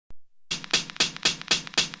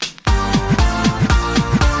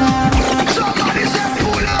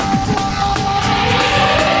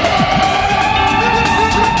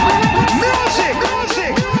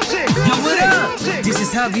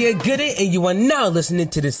Javier Gooding, and you are now listening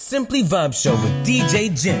to the Simply Vibe Show with DJ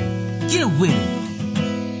Jen. Get with it.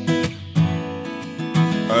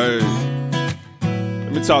 Hey,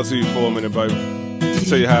 let me talk to you for a minute, baby.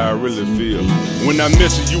 Tell you how I really feel. When I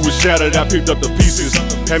mentioned you was shattered, I picked up the pieces.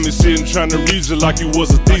 Had me sitting trying to read you like it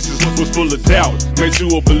was a thesis. Was full of doubt, made you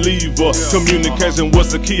a believer. Communication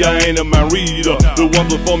was the key, I ain't a mind reader. The one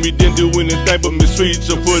before me didn't do anything but mistreat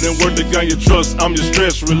you. Put in work to gain your trust, I'm your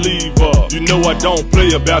stress reliever. You know I don't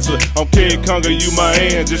play about you, I'm King Conquer, you my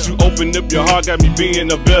hand. Just you open up your heart, got me being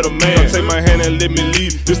a better man. Take my hand and let me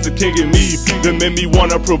lead, it's the king in me. That made me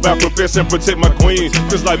wanna provide, profess and protect my queen.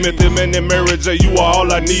 Cause like Method Man and Mary J, you are all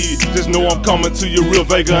I need. Just know I'm coming to you real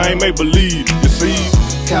Vega, I ain't make believe, you see.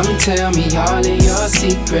 Come tell me all of your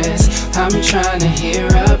secrets. I'm trying to hear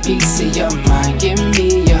a piece of your mind. Give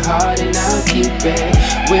me your heart and I'll keep it.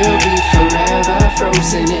 We'll be forever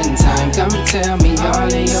frozen in time. Come tell me all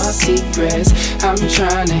of your secrets. I'm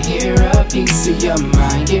trying to hear a piece of your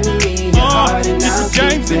mind. Give me your heart and I'll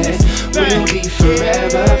keep it. We'll be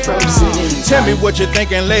forever frozen in time. Tell me what you're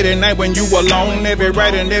thinking late at night when you alone. Every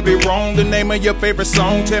right and every wrong, the name of your favorite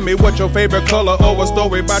song. Tell me what your favorite color or a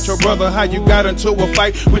story about your brother. How you got into a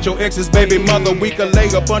fight with your ex's baby mother. We could lay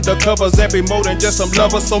up under covers and be more than just some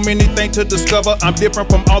lovers. So many things to discover. I'm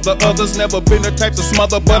different from all the others. Never been the type to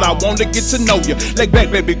smother, but I want to get to know you. Lay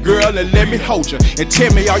back, baby girl, and let me hold you. And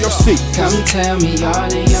tell me all your secrets. Come tell me all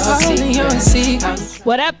of your secrets.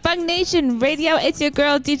 What up, Funk Nation Radio? It's your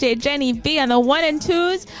girl DJ Jenny B on the 1 and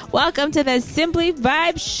 2s. Welcome to the Simply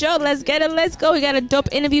Vibe Show. Let's get it, let's go. We got a dope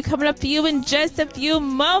interview coming up for you in just a few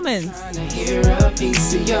moments. Trying to hear a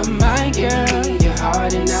piece of your mind, girl. Your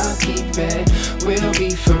heart and I'll keep it. We'll be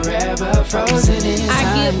forever frozen in time.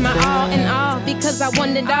 I give my all and all because I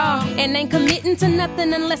want it all, and ain't committing to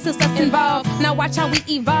nothing unless it's us involved. Now watch how we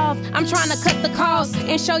evolve. I'm trying to cut the cost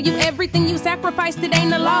and show you everything you sacrificed. It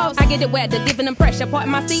ain't a loss. I get it weather, giving them pressure. Part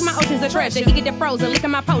my sea, my ocean's a treasure. He get it frozen, licking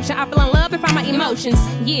my potion. I feel in love and find my emotions.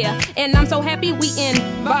 Yeah, and I'm so happy we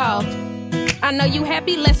involved. I know you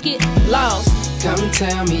happy, let's get lost. Come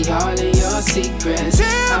tell me all of your secrets.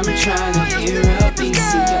 I'm trying to hear a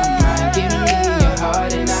piece of your mind. Give me your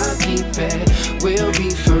heart and I'll keep it. We'll be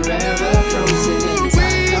forever frozen in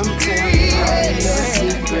time. Come tell me all of your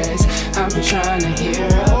secrets. I'm trying to hear a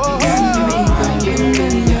piece of your mind. Give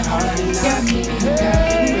me your heart and I'll keep it.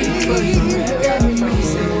 We'll be forever frozen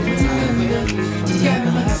in time. We'll be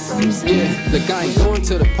forever frozen. Yeah, look, I ain't going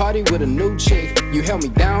to the party with a new chick. You held me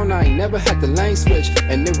down, I ain't never had the lane switch.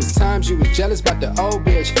 And there was times you was jealous about the old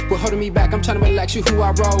bitch. But holding me back, I'm trying to relax you who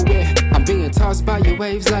I roll with. I'm being tossed by your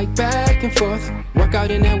waves like back and forth. Work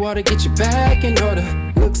out in that water, get your back in order.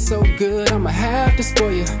 Look so good, I'ma have to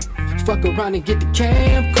spoil you. Fuck around and get the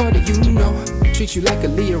camcorder, you know. Treat you like a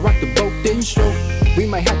Leah, rock the boat, then stroke. We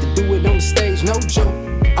might have to do it on the stage, no joke.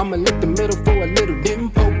 I'ma lick the middle for a little dim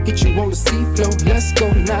poke. Get you on the seafloor, let's go.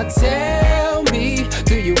 Now tell me,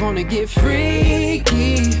 do you wanna get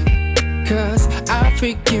freaky? Cause I'll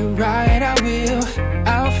freak you right, I will.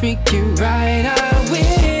 I'll freak you right, I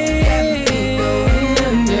will. Got me going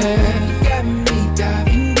under. You got me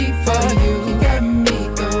diving deep for you. You got me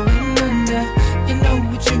going under. You know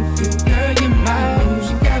what you do, girl, you're mine.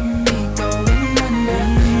 You got me going under.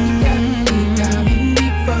 You got me diving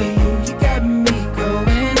deep for you. You got me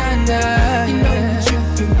going under. You know what you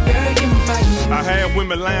do, girl, you're mine. I had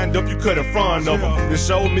women lined up, you cut in front of them. It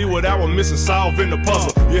showed me what I was missing, solving the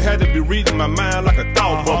puzzle. You had to be reading my mind like a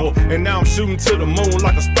thought bubble. And now I'm shooting to the moon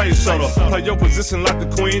like a space shuttle. Play your position like the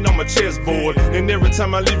queen on my chessboard. And every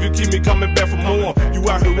time I leave, you keep me coming back for more. You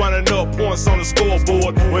out here running up points on the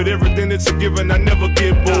scoreboard. With everything that you're giving, I never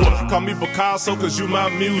get bored. Call me Picasso, cause you my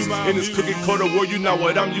muse. In this cookie cutter world, you know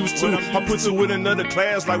what I'm used to. I put you in another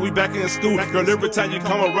class like we back in school. Girl, every time you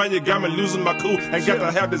come around, you got me losing my cool. Ain't got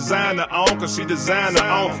to have designer on, cause she designer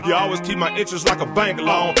on. You always keep my interest like a bank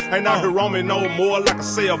loan. Ain't out here on me no more like a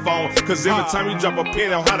cell phone. Cause every time you drop a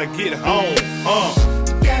pin on how to get home.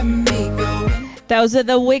 Got me going. Those are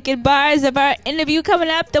the wicked bars of our interview coming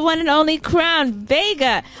up. The one and only Crown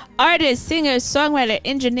Vega, artist, singer, songwriter,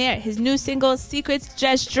 engineer. His new single, Secrets,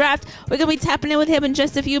 just dropped. We're going to be tapping in with him in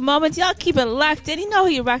just a few moments. Y'all keep it locked in. You know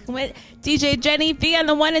who you're rocking with. DJ Jenny B on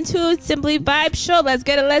the 1 and 2 Simply Vibe Show. Let's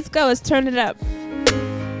get it. Let's go. Let's turn it up.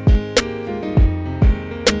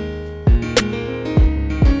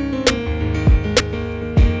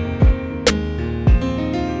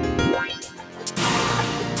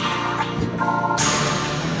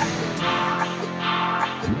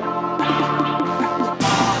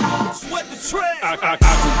 I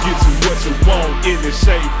can get you what you want in the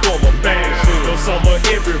shape, form, or fashion. No summer,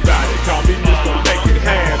 everybody call me Mr. Make It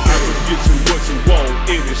Happen. I can get you what you want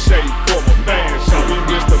in the shape, form, or fashion. Call me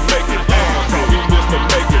Mr. Make It Happen. Call me Mr.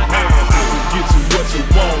 Make It Happen. I can get you what you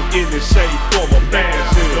want in the shape, form, or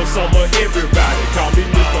fashion. No sum of everybody. Call me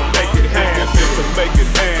Mr. Make It Happen. Mr. Make It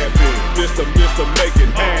Happen. Mr. Make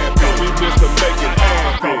It Happen. Call me Mr. Make It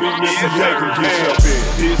Happen. Call me Mr. Make It Happen.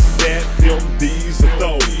 This, that, them, these, or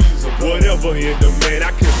those. Whatever in demand,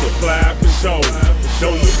 I can supply for sure.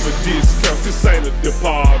 Don't look for discounts, this ain't a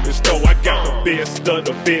department store. I got the best of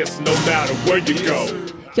the best, no matter where you go.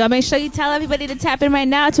 Y'all make sure you tell everybody to tap in right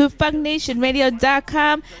now to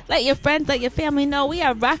FunkNationRadio.com. Let your friends, let your family know we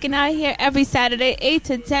are rocking out here every Saturday, 8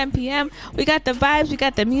 to 10 p.m. We got the vibes, we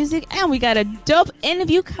got the music, and we got a dope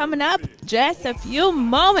interview coming up just a few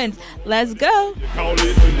moments. Let's go. Call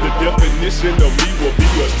it the definition of me will be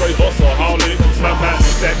a straight hustle-holic. My mind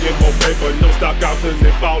is stacking more paper, no stock options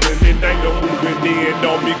and falling. And ain't no moving in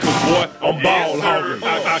on me, cause boy, I'm ball hogging.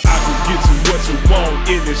 I can get you what you want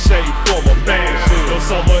in the shape, form, or fashion. No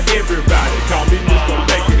sum of everybody, call me Mr.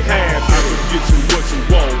 Make It Happen. I can get you what you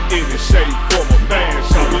want in the shape, form, or fashion.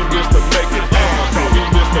 Call me Mr. Make It Happen. Call me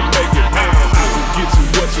Mr. Make It Happen. I can get you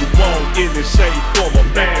what you want in the shape, form, or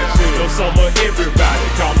fashion. No sum of everybody,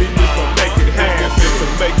 call me Mr. Make It Happen. Mr.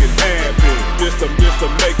 Make It Happen. Mr.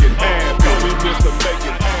 Make It Happen. Call me Mr. Make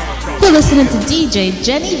It Happen. You're listening to DJ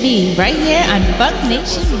Jenny V right here on Funk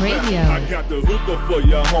Nation Radio. I got the hooker for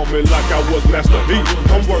your homie like I was Master B.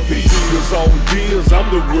 I'm working deals on deals, I'm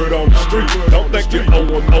the word on the street. Don't think you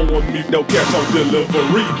owe me no cash on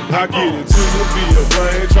delivery. I get into your via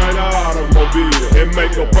plane, train or automobile, and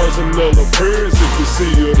make a personal appearance if you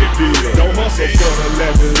see her the deal. Don't hustle for the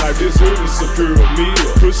living like this here to secure a meal.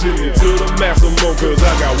 Pushing it to the maximum cause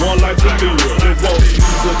I got one life to live. Just want these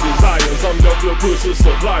are desires, I'm the pusher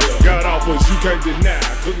supplier. Got offers you can't deny,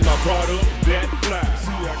 cause my product that fly.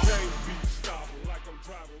 See, I can't be stopped like I'm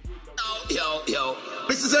driving with no... Yo,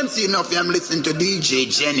 this is MC Enough, I'm listening to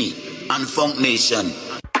DJ Jenny on Funk Nation.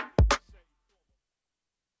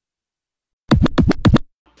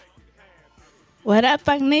 What up,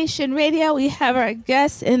 Funk Nation Radio? We have our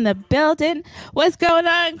guests in the building. What's going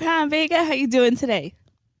on, Crown Vega? How you doing today?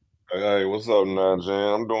 Hey, what's up now, Jen?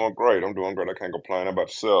 I'm doing great. I can't complain. How about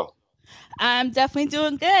yourself? I'm definitely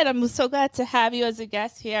doing good. I'm so glad to have you as a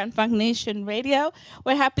guest here on Funk Nation Radio.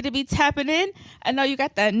 We're happy to be tapping in. I know you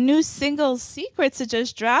got that new single, Secrets, that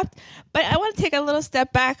just dropped, but I want to take a little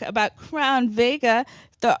step back about Crown Vega,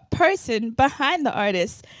 the person behind the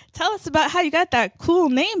artist. Tell us about how you got that cool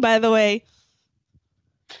name, by the way.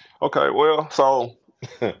 Okay, well, so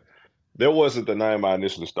that wasn't the name I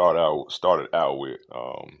initially started out with.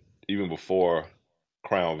 Even before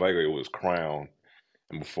Crown Vega, it was Crown,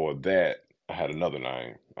 and before that, I had another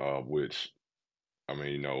name, which I mean,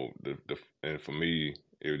 you know, and for me,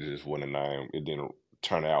 it just wasn't a name. It didn't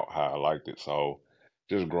turn out how I liked it. So,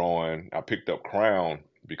 just growing, I picked up Crown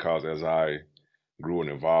because as I grew and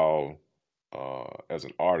evolved as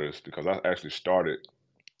an artist, because I actually started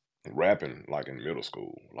rapping like in middle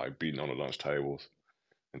school, like beating on the lunch tables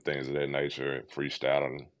and things of that nature,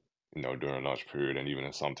 freestyling, you know, during lunch period and even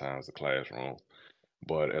in sometimes the classroom.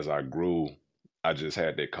 But as I grew, I just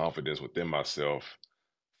had that confidence within myself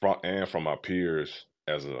from my peers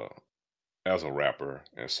as a rapper,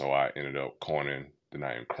 and so I ended up coining the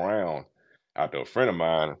name Crown after a friend of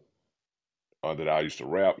mine that I used to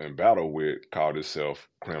rap and battle with called himself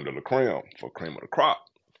Creme de la Creme for cream of the crop.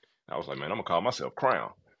 I was like, man, I'm gonna call myself Crown,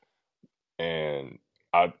 and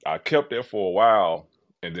I kept that for a while,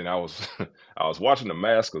 and then I was I was watching The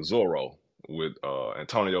Mask of Zorro with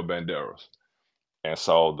Antonio Banderas, and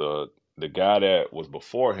so the guy that was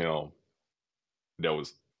before him that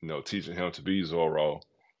was, you know, teaching him to be Zorro,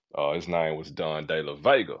 his name was Don De La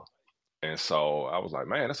Vega. And so I was like,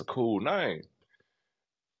 man, that's a cool name.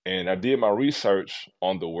 And I did my research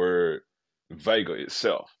on the word Vega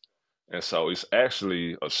itself. And so it's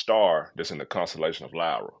actually a star that's in the constellation of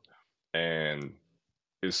Lyra. And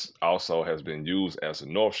it's also has been used as a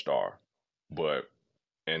North Star,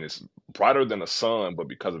 and it's brighter than the sun, but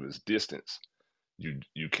because of its distance,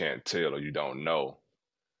 you can't tell or you don't know.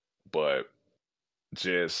 But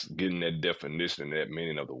just getting that definition and that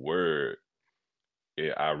meaning of the word,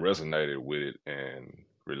 I resonated with it and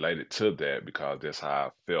related to that because that's how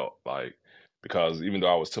I felt. Like, because even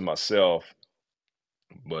though I was to myself,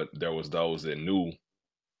 but there was those that knew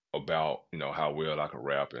about, you know, how well I could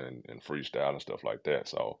rap and freestyle and stuff like that.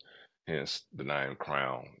 So hence the name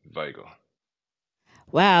Crown Vega.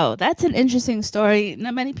 Wow, that's an interesting story.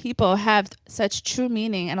 Not many people have such true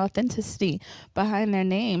meaning and authenticity behind their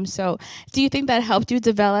name. So, do you think that helped you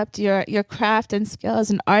develop your craft and skill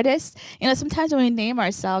as an artist? You know, sometimes when we name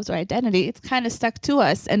ourselves or identity, it's kind of stuck to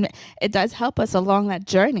us, and it does help us along that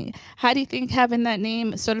journey. How do you think having that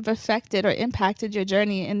name sort of affected or impacted your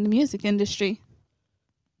journey in the music industry?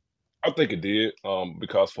 I think it did,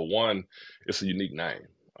 because for one, it's a unique name.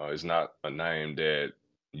 It's not a name that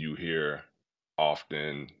you hear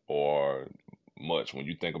often or much. When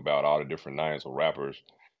you think about all the different names of rappers,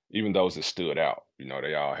 even those that stood out,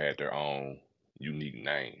 they all had their own unique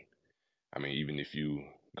name. I mean, even if you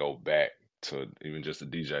go back to even just the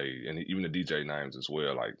DJ and even the DJ names as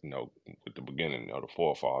well, like, at the beginning, the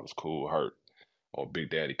forefathers, Cool Herc or Big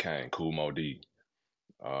Daddy Kane, Cool Mo D,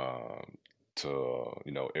 um, to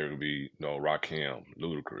Eric B, Rakim,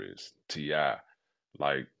 Ludacris, Ti.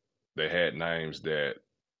 Like they had names that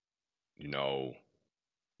you know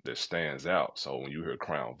that stands out. So when you hear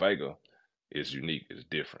Crown Vega, it's unique, it's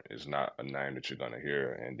different. It's not a name that you're gonna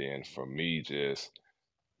hear. And then for me, just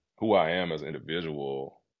who I am as an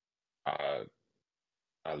individual, I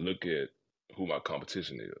I look at who my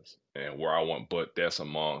competition is and where I want, but that's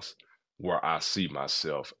amongst where I see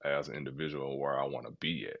myself as an individual and where I want to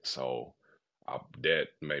be at. So that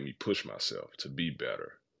made me push myself to be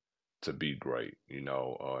better, to be great. In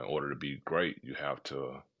order to be great, you have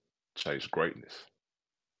to chase greatness.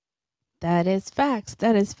 That is facts.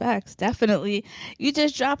 That is facts. Definitely. You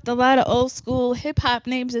just dropped a lot of old school hip hop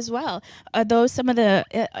names as well. Are those some of the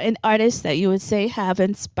artists that you would say have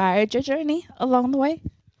inspired your journey along the way?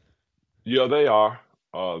 Yeah, they are.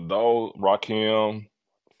 Though Rakim,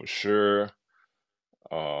 for sure.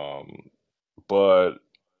 Um, but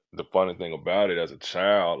the funny thing about it, as a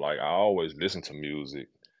child, like I always listened to music.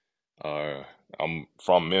 Uh, I'm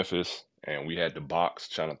from Memphis, and we had the box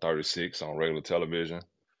channel 36 on regular television,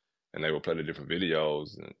 and they would play the different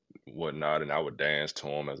videos and whatnot, and I would dance to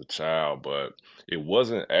them as a child. But it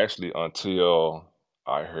wasn't actually until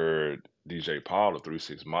I heard DJ Paul of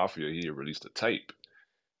 36 Mafia, he had released a tape.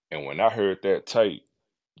 And when I heard that tape,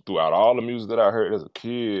 throughout all the music that I heard as a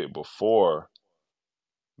kid before,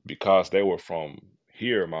 because they were from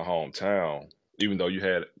here, my hometown, even though you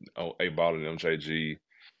had A Ball and MJG,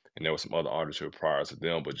 and there were some other artists here prior to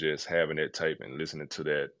them, but just having that tape and listening to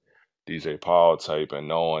that DJ Paul tape and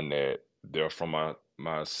knowing that they're from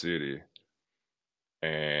my city,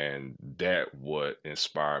 and that what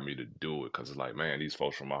inspired me to do it, because it's like, man, these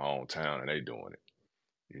folks from my hometown and they doing it,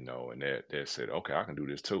 and that said, okay, I can do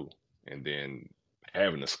this too. And then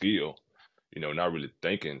having the skill, not really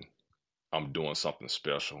thinking I'm doing something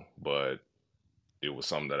special, but it was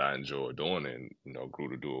something that I enjoyed doing and grew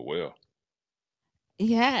to do it well.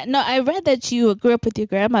 Yeah, no, I read that you grew up with your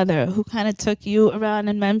grandmother who kind of took you around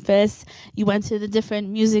in Memphis. You went to the different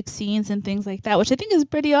music scenes and things like that, which I think is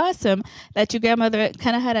pretty awesome that your grandmother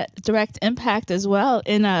kind of had a direct impact as well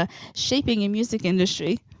in shaping your music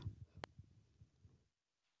industry.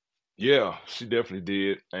 Yeah, she definitely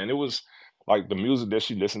did. And it was like the music that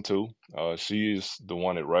she listened to. She's the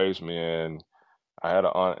one that raised me, and I had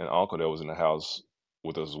an aunt and uncle that was in the house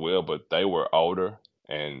with us as well, but they were older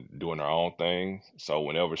and doing their own thing. So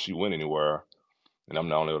whenever she went anywhere, and I'm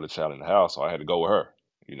the only other child in the house, so I had to go with her.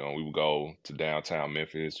 We would go to downtown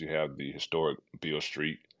Memphis. You have the historic Beale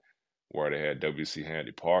Street where they had WC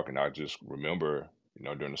Handy Park, and I just remember,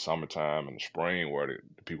 during the summertime and the spring where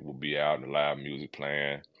the people would be out and the live music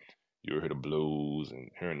playing. You would hear the blues and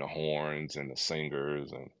hearing the horns and the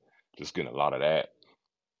singers and just getting a lot of that.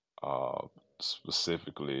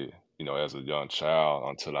 Specifically, as a young child,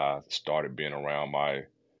 until I started being around I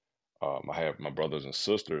have my brothers and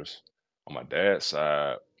sisters on my dad's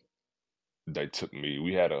side. They took me.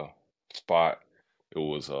 We had a spot. It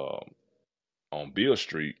was on Beale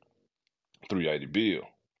Street, 380 Beale,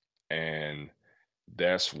 and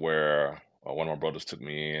that's where one of my brothers took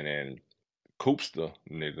me in. And Coops, the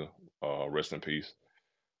nigga, rest in peace.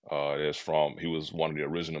 He was one of the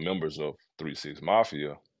original members of 3-6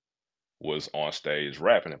 Mafia, was on stage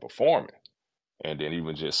rapping and performing. And then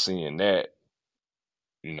even just seeing that,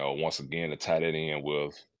 once again to tie that in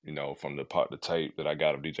with, from the tape that I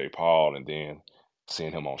got of DJ Paul, and then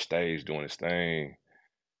seeing him on stage doing his thing,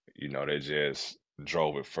 that just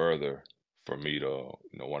drove it further for me to,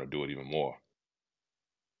 want to do it even more.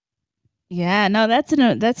 Yeah, no, that's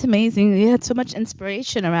amazing. You had so much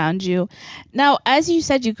inspiration around you. Now, as you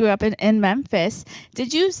said, you grew up in Memphis.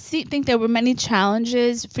 Did you think there were many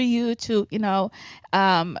challenges for you to,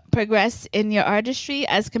 progress in your artistry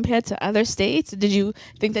as compared to other states? Did you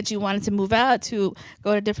think that you wanted to move out to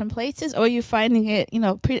go to different places, or are you finding it,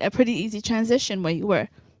 a pretty easy transition where you were?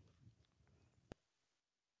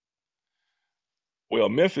 Well,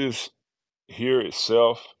 Memphis here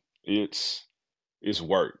itself, it's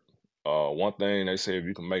work. One thing they say, if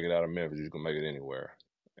you can make it out of Memphis, you can make it anywhere,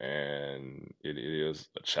 and it is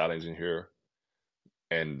a challenge in here.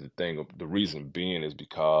 And the reason being is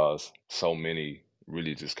because so many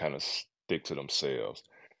really just kind of stick to themselves.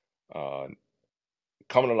 Uh,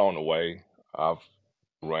 Coming along the way, I've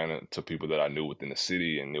ran into people that I knew within the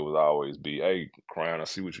city, and it would always be, "Hey, Crown, I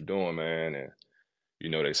see what you're doing, man." And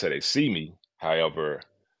they say they see me. However,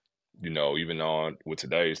 even on with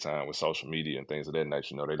today's time with social media and things of that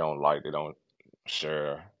nature, they don't like, they don't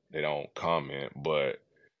share, they don't comment. But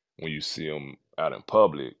when you see them out in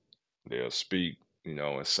public, they'll speak,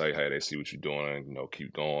 and say, "Hey, they see what you're doing,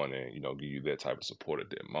 keep going," and give you that type of support at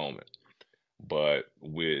that moment. But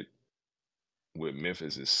with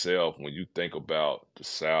Memphis itself, when you think about the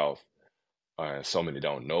South, and so many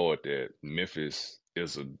don't know it, that Memphis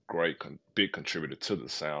is a great big contributor to the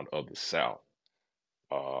sound of the South.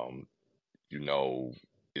 Um, you know,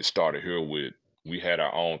 it started here with, we had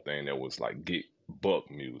our own thing that was like get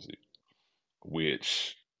buck music,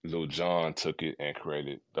 which Lil Jon took it and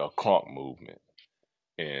created the crunk movement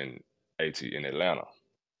in in Atlanta.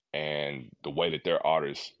 And the way that their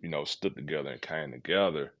artists, stood together and came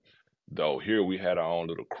together, though here we had our own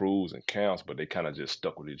little crews and camps, but they kind of just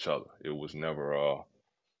stuck with each other. It was never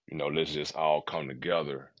let's just all come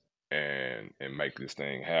together and make this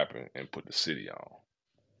thing happen and put the city on.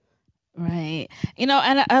 Right. And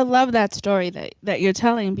I love that story that you're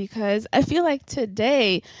telling, because I feel like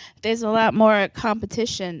today there's a lot more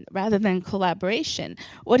competition rather than collaboration.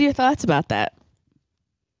 What are your thoughts about that?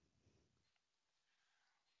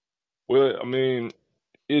 Well, I mean,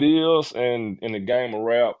 it is, and in the game of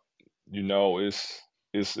rap,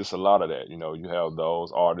 it's a lot of that. You have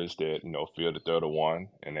those artists that feel that they're the one,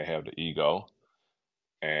 and they have the ego,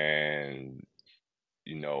 and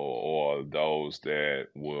or those that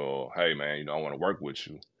will, "Hey man, I want to work with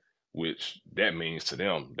you," which that means to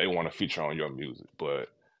them they want to feature on your music, but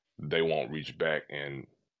they won't reach back and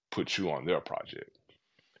put you on their project.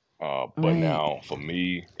 But Right. now for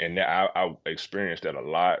me, and I experienced that a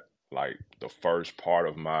lot, like the first part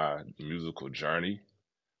of my musical journey.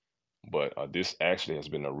 But this actually has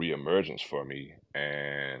been a reemergence for me,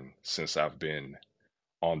 and since I've been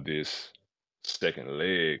on this second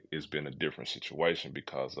leg, it's been a different situation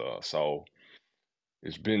because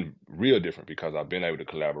it's been real different because I've been able to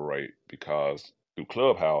collaborate because through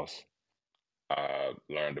Clubhouse I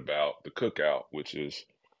learned about the Cookout, which is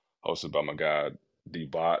hosted by my guy D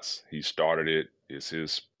Bots. He started it. It's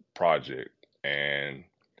his project, and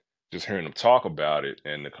just hearing him talk about it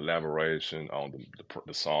and the collaboration on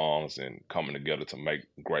the songs and coming together to make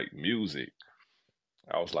great music,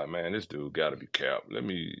 I was like, man, this dude got to be capped.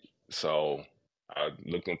 So I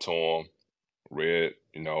looked into him, read,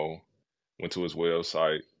 went to his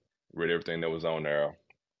website, read everything that was on there,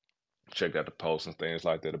 checked out the posts and things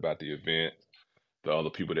like that about the event. The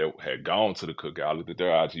other people that had gone to the cookout, I looked at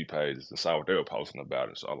their IG pages and saw what they were posting about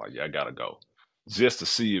it. So I was like, yeah, I gotta go, just to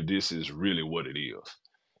see if this is really what it is,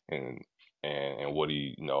 and and what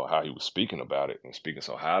he, how he was speaking about it and speaking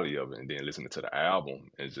so highly of it, and then listening to the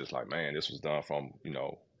album, it's just like, man, this was done from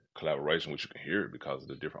collaboration, which you can hear it because of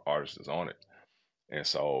the different artists that's on it. And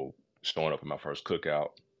so showing up at my first cookout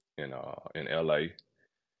in LA,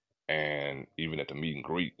 and even at the meet and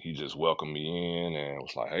greet, he just welcomed me in and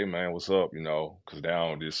was like, "Hey man, what's up?" Because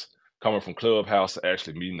down this coming from Clubhouse to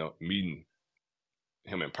actually meeting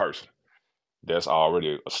him in person, that's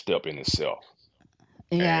already a step in itself.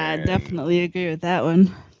 Yeah, I And definitely agree with that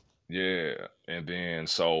one. yeah, and then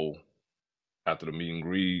so after the meet and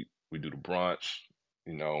greet, we do the brunch.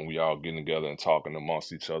 And we all getting together and talking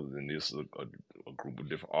amongst each other. And this is a group of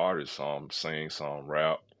different artists. Some sing, some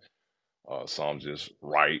rap, some just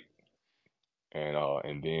write,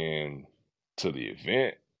 and then to the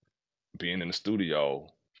event, being in the studio,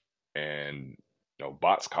 and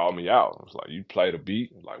Bots called me out. It was like, "You played a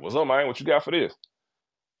beat." I was like, "What's up, man? What you got for this?"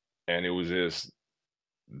 And it was just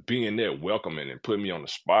being there, welcoming and putting me on the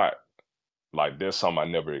spot. Like that's something I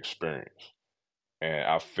never experienced, and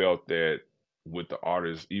I felt that with the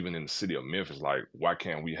artists, even in the city of Memphis, like why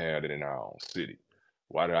can't we have it in our own city?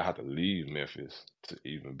 Why did I have to leave Memphis to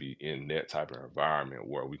even be in that type of environment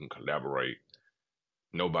where we can collaborate?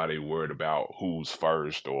 Nobody worried about who's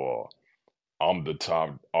first or I'm the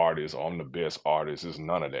top artist or I'm the best artist. It's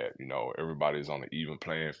none of that. Everybody's on an even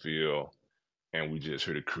playing field, and we just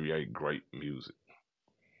here to create great music.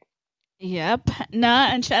 Yep. Nah,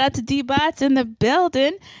 and shout out to D Bots in the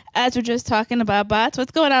building. As we're just talking about Bots.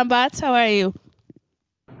 What's going on, Bots? How are you?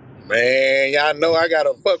 Man, y'all know I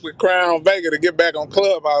gotta fuck with Crown Vega to get back on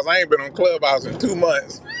Clubhouse. I ain't been on Clubhouse in 2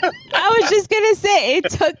 months. I was just gonna say it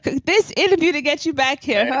took this interview to get you back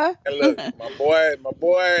here, huh? And look, my boy,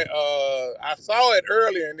 I saw it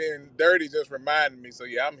earlier, and then Dirty just reminded me. So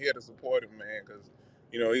yeah, I'm here to support him, man, because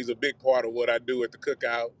he's a big part of what I do at the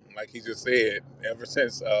cookout. Like he just said, ever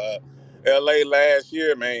since L.A. last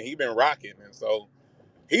year, man, he been rocking, and so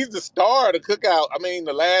he's the star of the cookout. I mean,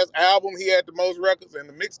 the last album he had the most records, and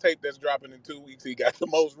the mixtape that's dropping in 2 weeks, he got the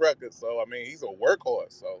most records. So I mean, he's a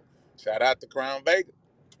workhorse. So shout out to Crown Vega.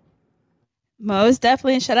 Most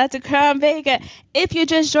definitely. And shout out to Crown Vega. If you're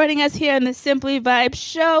just joining us here on the Simply Vibe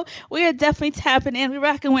show, we are definitely tapping in. We're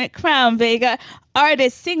rocking with Crown Vega,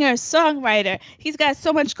 artist, singer, songwriter. He's got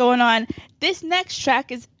so much going on. This next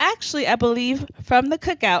track is actually, I believe, from the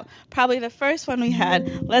cookout. Probably the first one we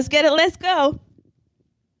had. Let's get it. Let's go.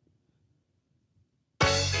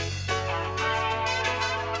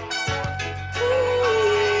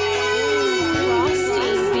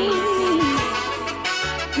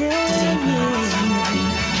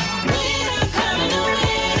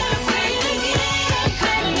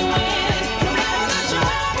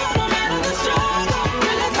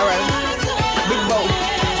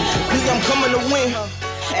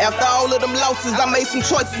 After all of them losses, I made some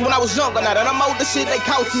choices when I was younger. Now that I'm older, shit, they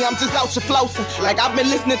cost me. I'm just out here flossing. Like I've been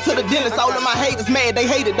listening to the dentist. All of my haters mad, they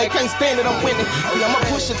hate it. They can't stand it, I'm winning. See, I'ma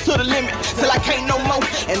push it to the limit till I can't no more.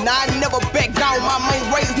 And I never back down, my main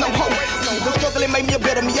raise no hope. The struggle, it made me a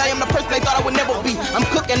better me. I am the person they thought I would never be. I'm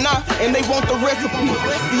cooking now, and they want the recipe.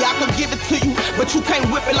 See, I could give it to you, but you can't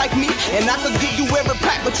whip it like me. And I could give you every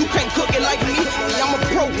pack, but you can't cook it like me. See, I'm a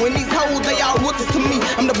pro, when these hoes, they all rookies to me.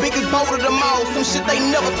 I'm the biggest boat of them all, some shit they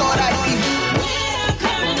never thought I'd be.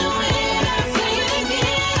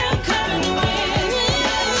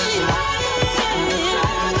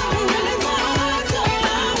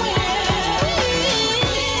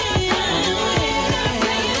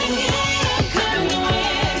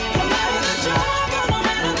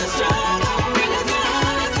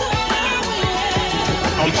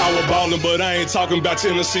 Ballin', but I ain't talking about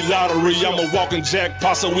Tennessee lottery. I'm a walking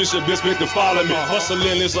jackpot, so it's your best bet to follow me.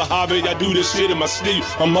 Hustling is a hobby, I do this shit in my sleep.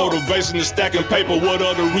 I'm motivation and stacking paper, what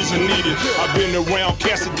other reason needed? I've been around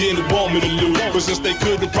cats that didn't want me to lose, but since they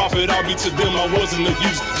couldn't profit all me to them, I wasn't of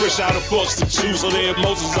use. Fresh out of fucks to choose, so their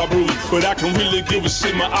emotions are bruised. But I can really give a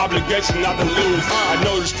shit, my obligation not to lose. I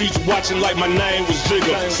know the streets watching like my name was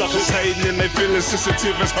Jigga. Suckers hating and they feeling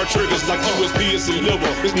sensitive as her triggers, like USB is a liver.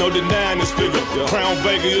 There's no denying this figure. Crown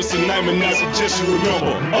Vega is the name, and I suggest you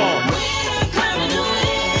remember.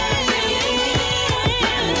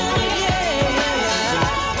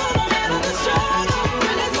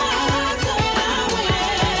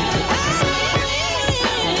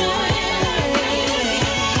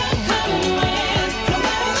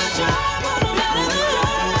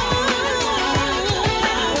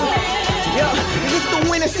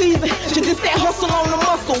 Season. Shit, just that hustle on the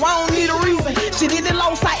muscle, I don't need a reason. Shit, any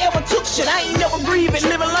loss I ever took, shit, I ain't never grieving,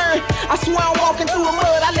 live and learn. I swear I'm walking through the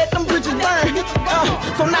mud, I let them bridges burn.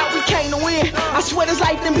 So now we came to win. I swear this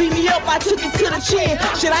life done beat me up, I took it to the chin.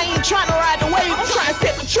 Shit, I ain't trying to ride the wave, I'm trying to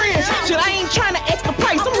set the trend. Shit, I ain't trying to X the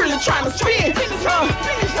price, I'm really trying to spin.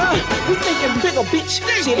 We thinking bigger, bitch.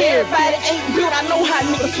 Shit, everybody ain't good, I know how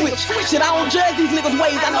niggas switch. Shit, I don't judge these niggas'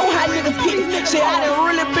 ways, I know how niggas get it. Shit, I done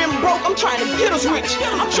really been broke, I'm trying to get us rich.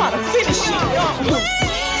 I'm trying to finish it.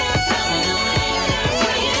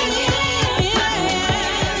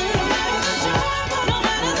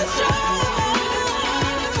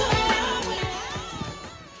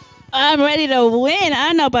 I'm ready to win. I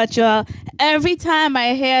don't know about y'all. Every time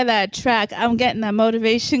I hear that track, I'm getting that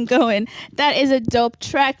motivation going. That is a dope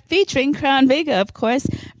track featuring Crown Vega, of course,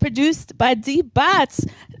 produced by D-Bots.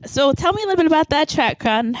 So tell me a little bit about that track,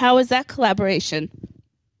 Crown. How was that collaboration?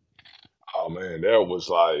 Oh man, that was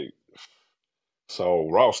like, so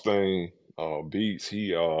Rothstein Beats,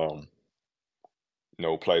 he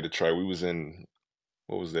played the track. We was in,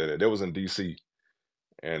 what was that at? That was in DC.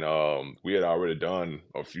 And we had already done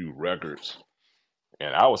a few records.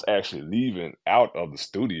 And I was actually leaving out of the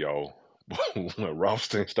studio when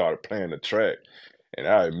Rothstein started playing the track. And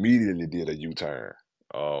I immediately did a U-turn.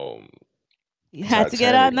 You had to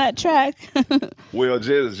get on that track. Well,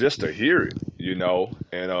 just to hear it,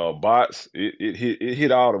 and Bots, it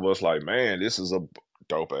hit all of us like, man, this is a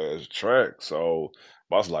dope ass track. So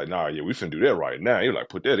Bots was like, nah, yeah, we finna do that right now. He was like,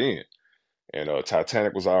 put that in. And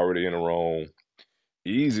Titanic was already in the room.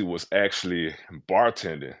 Easy was actually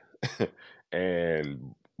bartending.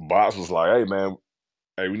 And Bots was like, hey man,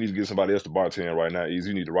 we need to get somebody else to bartend right now. Easy,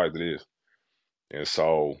 you need to write to this. And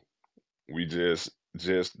so we just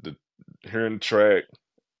hearing the track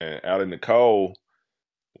And Allie Nicole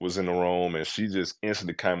was in the room, and she just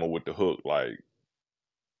instantly came up with the hook, like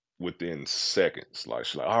within seconds. Like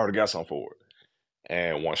she's like, I already got something for it.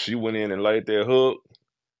 And once she went in and laid that hook,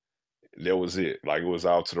 that was it. Like it was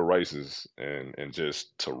out to the races, and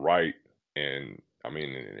just to write. And I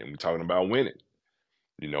mean, and we're talking about winning,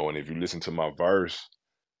 And if you listen to my verse,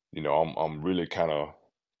 I'm really kind of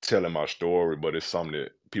telling my story, but it's something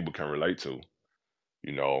that people can relate to.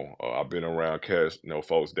 I've been around cats,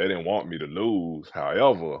 folks, they didn't want me to lose.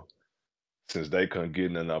 However, since they couldn't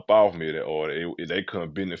get nothing up off me, or they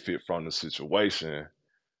couldn't benefit from the situation,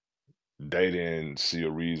 they didn't see a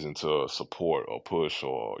reason to support or push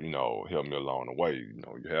or, help me along the way.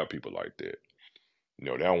 You have people like that.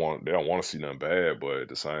 They don't want to see nothing bad, but at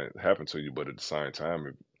the same happen to you. But at the same time,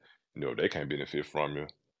 if, if they can't benefit from you,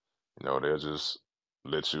 they'll just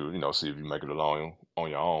let you, see if you make it along on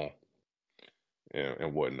your own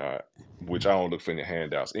and whatnot. Which I don't look for any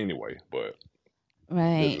handouts anyway, but that's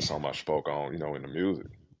Right. just something I spoke on, in the music.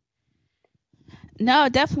 No,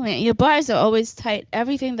 definitely. Your bars are always tight.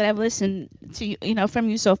 Everything that I've listened to, from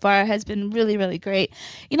you so far has been really, really great.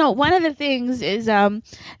 One of the things is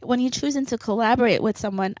when you're choosing to collaborate with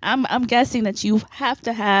someone, I'm guessing that you have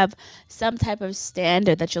to have some type of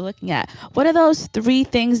standard that you're looking at. What are those 3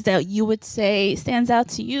 things that you would say stands out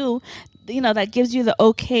to you, that gives you the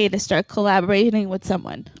okay to start collaborating with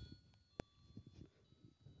someone?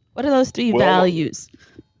 What are those 3 Well, values?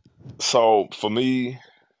 so for me,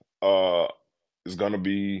 uh, it's gonna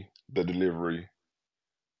be the delivery,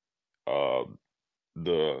 uh,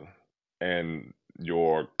 the and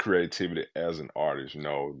your creativity as an artist.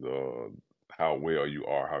 The how well you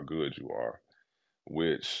are, how good you are.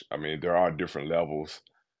 Which I mean, there are different levels,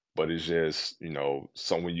 but it's just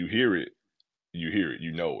so when you hear it, you hear it,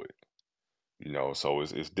 you know it. So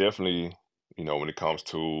it's definitely when it comes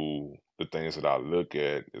to the things that I look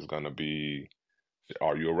at, it's gonna be,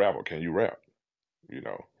 are you a rapper? Can you rap? You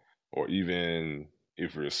know, or even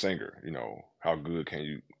if you're a singer, how good can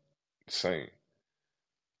you sing?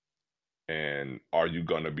 And are you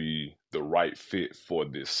gonna be the right fit for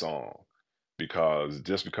this song? Because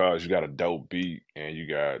just because you got a dope beat and you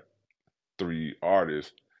got 3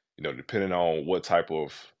 artists, depending on what type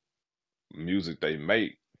of music they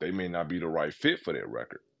make, they may not be the right fit for that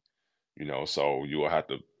record. So you will have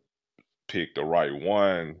to pick the right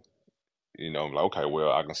one. Like, okay,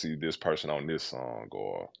 well, I can see this person on this song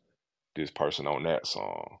or this person on that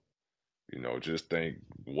song. Just think,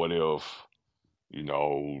 what if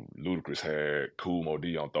Ludacris had Cool Mo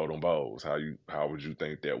D on Throw Them Bows? How would you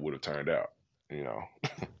think that would have turned out? You know.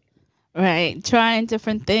 Right, trying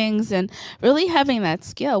different things and really having that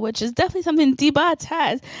skill, which is definitely something D-Bots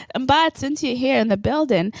has. And Bots, since you're here in the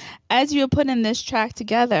building, as you were putting this track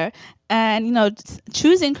together and,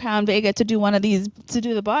 choosing Crown Vega to do one of these, to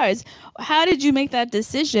do the bars, how did you make that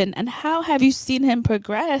decision and how have you seen him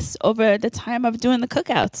progress over the time of doing the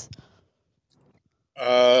cookouts?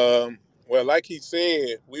 Well, like he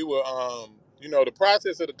said, we were, the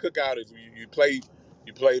process of the cookout is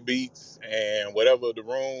you play beats, and whatever the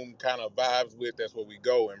room kind of vibes with, that's where we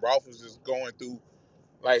go. And Rolf was just going through,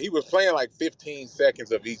 like, he was playing like 15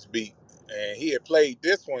 seconds of each beat, and he had played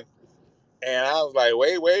this one, and I was like,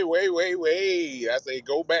 wait. I say,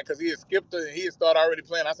 go back, because he had skipped it, and he had started already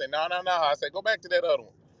playing. I said, no. I said, go back to that other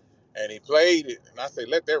one. And he played it, and I said,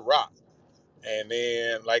 let that rock. And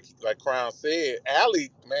then, like Crown said,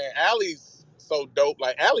 Allie's so dope.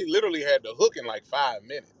 Like, Allie literally had the hook in like 5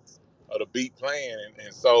 minutes of the beat playing,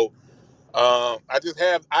 and so I just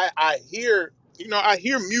have I hear I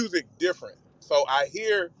hear music different. So I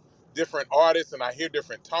hear different artists and I hear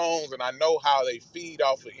different tones, and I know how they feed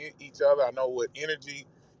off of each other. I know what energy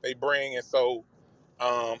they bring, and so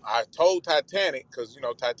I told Titanic, because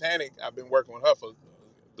Titanic, I've been working with her for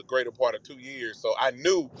the greater part of 2 years, so I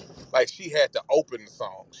knew like she had to open the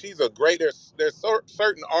song. She's a great. There's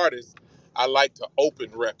certain artists I like to open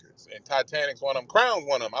records, and Titanic's one of them. Crown's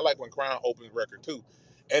one of them. I like when Crown opens record too,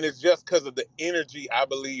 and it's just because of the energy I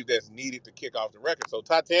believe that's needed to kick off the record. So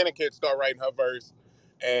Titanic had start writing her verse,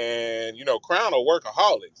 and Crown a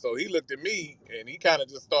workaholic, so he looked at me and he kind of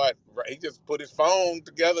just started. He just put his phone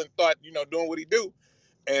together and thought, doing what he do.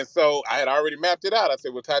 And so I had already mapped it out. I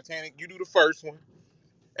said, well, Titanic, you do the first one.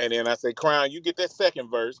 And then I say, Crown, you get that second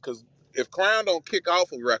verse. Because if Crown don't kick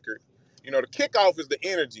off a record, the kickoff is the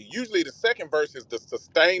energy. Usually the second verse is the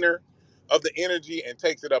sustainer of the energy and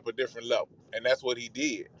takes it up a different level. And that's what he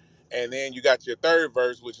did. And then you got your third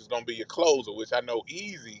verse, which is going to be your closer, which I know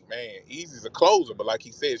Easy's a closer. But like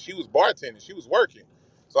he said, she was bartending. She was working.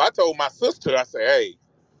 So I told my sister, I said, hey,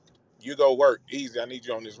 you go work. Easy, I need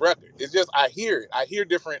you on this record. It's just I hear it. I hear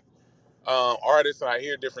different artists, and I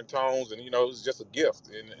hear different tones, and it's just a gift.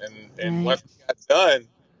 And once we got done,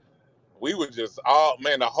 we were just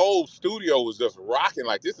the whole studio was just rocking.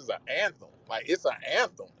 Like, this is an anthem. Like, it's an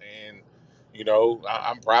anthem, and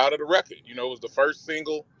I'm proud of the record. It was the first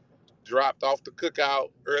single dropped off the Cookout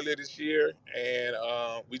earlier this year, and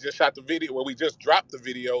we just shot the video. Well, we just dropped the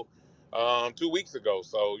video 2 weeks ago.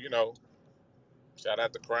 So shout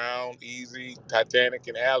out to Crown, Easy, Titanic,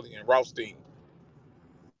 and Alley, and Rothstein.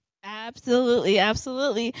 Absolutely,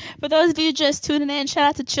 absolutely. For those of you just tuning in, shout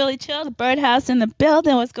out to Chili Chill, the Birdhouse in the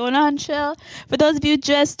building. What's going on, Chill? For those of you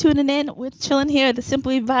just tuning in, we're chilling here at the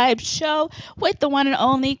Simply Vibe show with the one and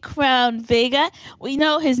only Crown VEGA. We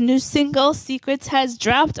know his new single, Secrets, has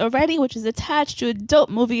dropped already, which is attached to a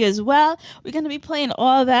dope movie as well. We're going to be playing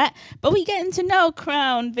all that, but we getting to know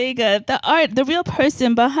Crown VEGA, the real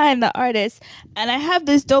person behind the artist. And I have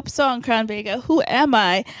this dope song, Crown VEGA, Who Am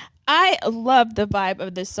I? I love the vibe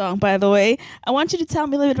of this song, by the way. I want you to tell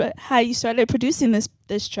me a little bit about how you started producing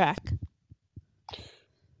this track.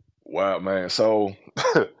 Wow, man. So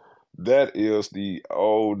that is the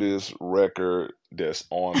oldest record that's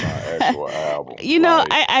on my actual album.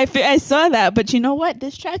 I saw that, but you know what?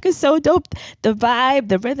 This track is so dope. The vibe,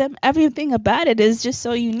 the rhythm, everything about it is just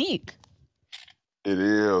so unique. It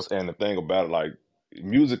is. And the thing about it, like,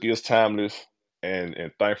 music is timeless.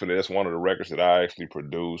 And thankfully, that's one of the records that I actually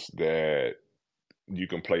produced that you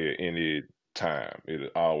can play at any time. It'll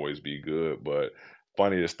always be good. But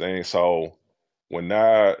funniest thing, so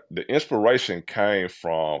the inspiration came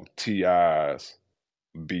from T.I.'s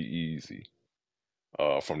Be Easy,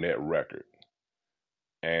 from that record.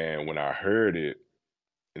 And when I heard it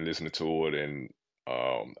and listened to it, and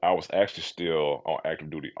I was actually still on active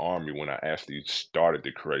duty Army when I actually started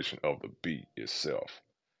the creation of the beat itself.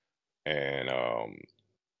 And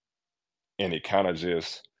it kind of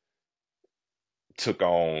just took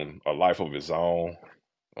on a life of its own,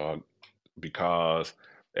 because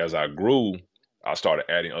as I grew, I started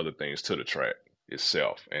adding other things to the track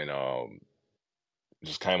itself, and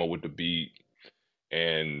just came up with the beat,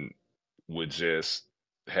 and with just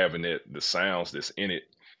having the sounds that's in it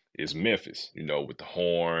is Memphis, with the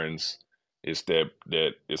horns. It's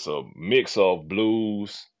it's a mix of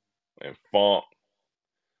blues and funk.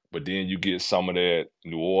 But then you get some of that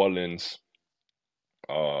New Orleans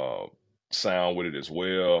sound with it as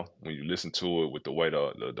well when you listen to it, with the way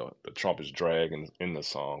the trumpets drag in the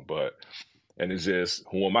song. And it's just,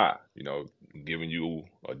 who am I? Giving you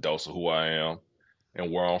a dose of who I am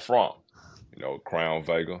and where I'm from. Crown,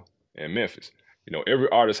 VEGA, and Memphis. Every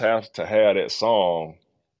artist has to have that song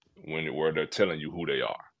where they're telling you who they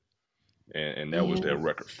are. And that was that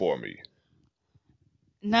record for me.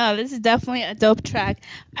 No, this is definitely a dope track.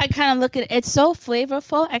 I kind of look at it, it's so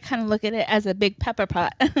flavorful. I kind of look at it as a big pepper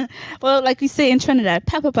pot. Well, like we say in Trinidad,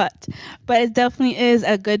 pepper pot. But it definitely is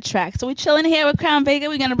a good track. So we're chilling here with Crown VEGA.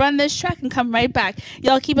 We're going to run this track and come right back.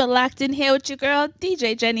 Y'all keep it locked in here with your girl,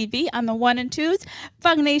 DJ Jenny V, on the 1 and 2s,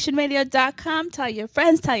 FunkNationRadio.com. Tell your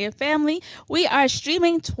friends, tell your family. We are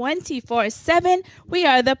streaming 24/7. We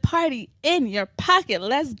are the party in your pocket.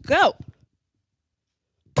 Let's go.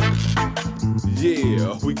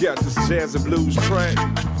 Yeah, we got this jazz and blues track.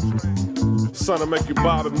 Son, to make you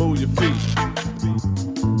bob and move your feet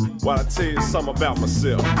while I tell you something about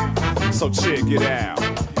myself. So check it out.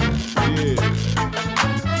 Yeah,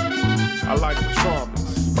 I like the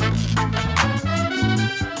trumpets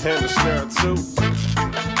and the snare too.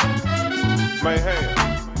 Man, hey,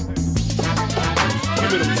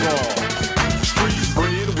 give me the drum. Streets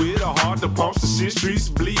bred with a heart that pumps the shit, streets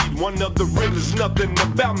bleed. One of the realest, nothing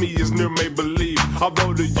about me is near make believe.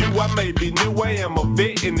 Although to you I may be new, I am a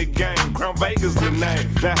vet in the game. Crown VEGA's the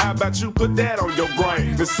name. Now how about you put that on your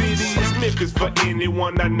brain? The city is Memphis for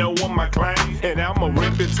anyone I know on my claim. And I'ma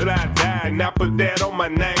rip it till I die, and I put that on my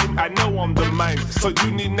name. I know I'm the main, so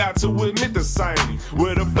you need not to admit the same.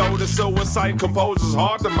 With a flow that's so insane, composer's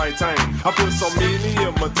hard to maintain. I put so many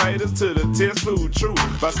imitators to the test, food true.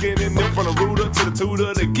 By skinning them from the rooter to the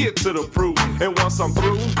tutor to get to the proof. And once I'm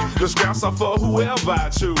through, the scraps are for whoever I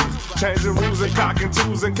choose. Changing rules and cocking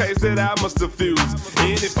twos in case that I must diffuse.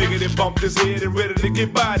 Any figure that bumped his head and ready to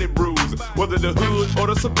get body bruised. Whether the hood or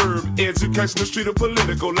the suburb, education, the street, or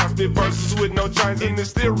political. I spit verses with no chains and it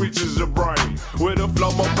still reaches your brain. With a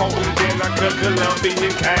flow more potent than I could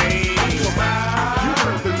Colombian cane. You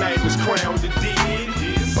heard the name is Crown, you did.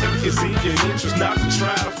 It's in your interest not to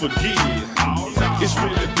try to forget. It's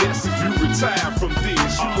really best if you retire from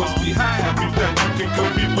this. You must be high if you think you can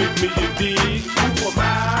come be with me, you dig? Who am I?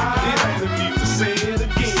 It ain't a need to say it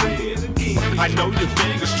again. I know you're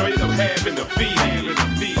big and straight up having a feed.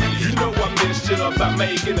 You know I'm this shit about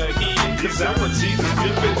making a hit. Cause I'm a Jesus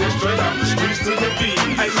flipping it straight out the streets to the beat.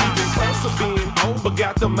 Ain't even close to being old, but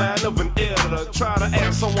got the mind of an elder. Try to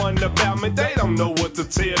ask someone about me, they don't know what to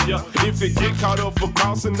tell ya. If you get caught up for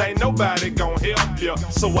crossing, ain't nobody gon' help ya.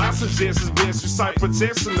 So I suggest it's best you cite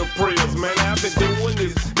protection of prayers. Man, I've been doing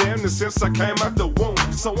this damn near since I came out the womb.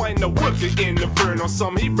 So ain't no rookie interfering on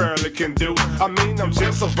something he barely can do. I mean, I'm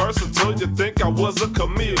just so versatile, you think I was a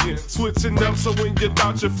chameleon. Switching up so when you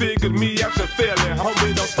thought you figured me out, you failing.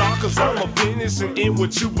 Homie, don't start cause I'ma finish and end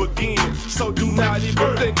what you begin. So do not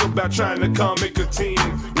even think about trying to come and contend.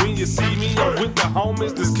 When you see me, I'm with the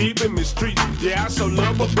homies that's keeping me street. Yeah, I show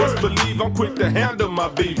love, but best believe I'm quick to handle my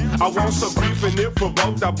beef. I want some beef and if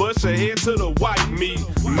provoked, I bust your head to the white meat.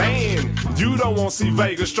 Man, you don't want to see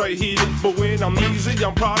Vegas straight heated, but when I'm easy,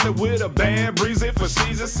 I'm probably with a bad breezy for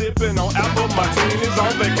season, sipping on apple martinis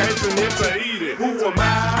on vacation in Tahiti. Who am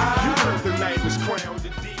I? You heard the name is Crown.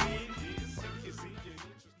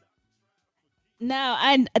 Now,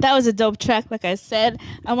 that was a dope track, like I said.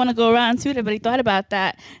 I want to go around to it. Everybody thought about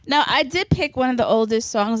that. Now, I did pick one of the oldest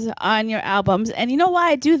songs on your albums, and you know why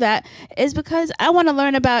I do that is because I want to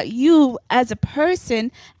learn about you as a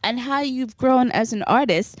person and how you've grown as an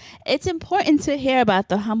artist. It's important to hear about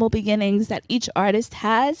the humble beginnings that each artist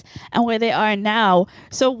has and where they are now.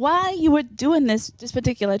 So why you were doing this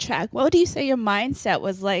particular track, what do you say your mindset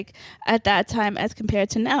was like at that time as compared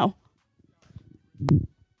to now?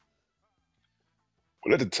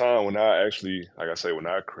 Well, at the time when I actually, like I say, when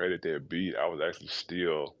I created that beat, I was actually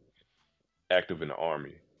still active in the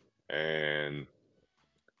Army. And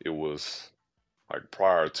it was like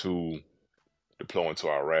prior to deploying to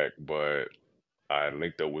Iraq, but I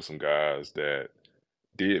linked up with some guys that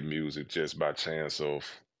did music just by chance of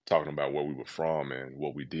talking about where we were from and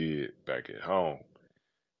what we did back at home.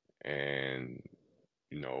 And,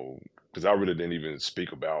 you know, because I really didn't even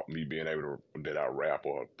speak about me being able to, that I rap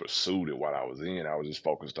or pursued it while I was in. I was just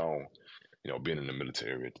focused on, you know, being in the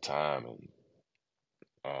military at the time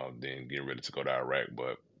and then getting ready to go to Iraq.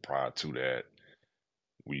 But prior to that,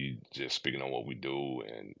 we just speaking on what we do.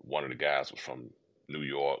 And one of the guys was from New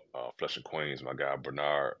York, Flushing, Queens, my guy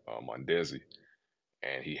Bernard Mondesi.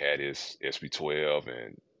 And he had his SB12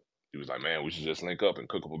 and he was like, man, we should just link up and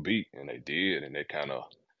cook up a beat. And they did. And they kind of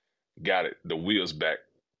got the wheels back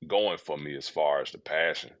going for me as far as the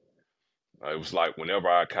passion. It was like whenever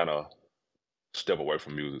I kind of step away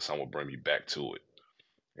from music, someone would bring me back to it.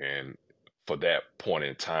 And for that point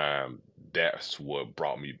in time, that's what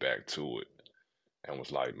brought me back to it. And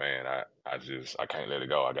was like, man, I can't let it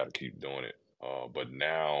go. I got to keep doing it. But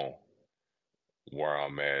now where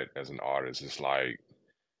I'm at as an artist, it's like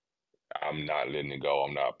I'm not letting it go.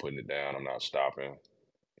 I'm not putting it down. I'm not stopping.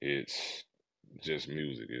 It's just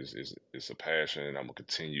music. It's a passion, and I'm gonna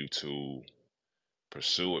continue to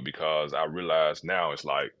pursue it because I realize now it's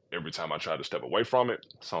like every time I try to step away from it,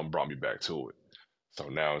 something brought me back to it. So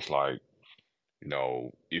now it's like, you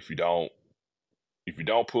know, if you don't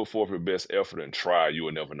put forth your best effort and try, you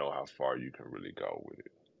will never know how far you can really go with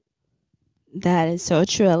it. That is so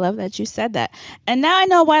true. I love that you said that. And now I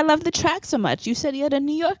know why I love the track so much. You said you had a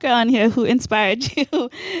New Yorker on here who inspired you.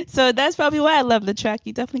 So that's probably why I love the track.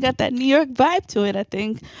 You definitely got that New York vibe to it, I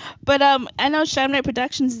think. But I know Shine Right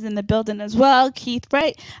Productions is in the building as well. Keith,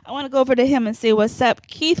 right? I want to go over to him and say what's up.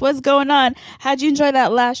 Keith, what's going on? How'd you enjoy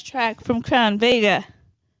that last track from Crown Vega?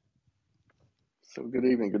 So good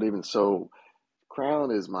evening, good evening. So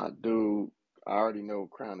Crown is my dude. I already know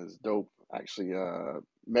Crown is dope. Actually,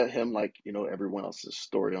 met him like everyone else's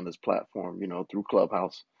story on this platform, through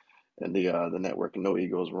Clubhouse and the network and No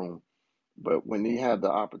Egos room. But when he had the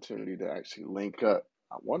opportunity to actually link up,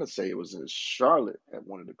 I want to say it was in Charlotte at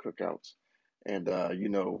one of the cookouts, and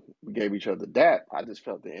we gave each other that. I just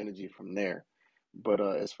felt the energy from there. But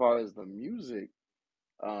as far as the music,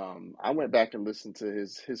 I went back and listened to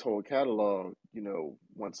his whole catalog,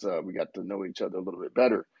 once we got to know each other a little bit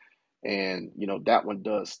better. And, that one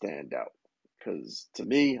does stand out. Because to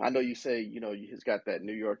me, I know you say, he's got that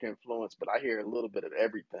New York influence, but I hear a little bit of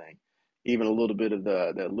everything, even a little bit of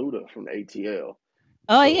that Luda from ATL.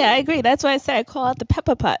 Oh, yeah, I agree. That's why I say I call it the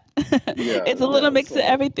pepper pot. It's a little mix of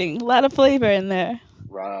everything, a lot of flavor in there.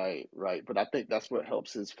 Right. But I think that's what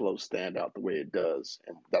helps his flow stand out the way it does.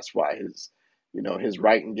 And that's why his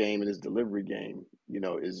writing game and his delivery game,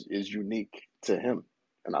 is unique to him.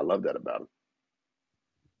 And I love that about him.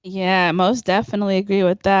 Yeah, most definitely agree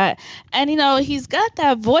with that. And he's got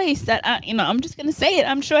that voice that I'm just gonna say it.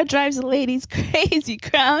 I'm sure it drives the ladies crazy.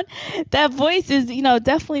 Crown, that voice is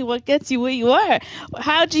definitely what gets you where you are.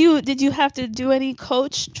 Did you have to do any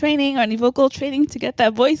coach training or any vocal training to get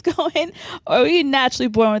that voice going, or were you naturally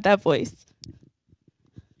born with that voice?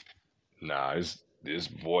 Nah, this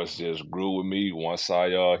voice just grew with me once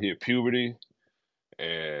I hit puberty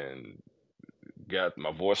and got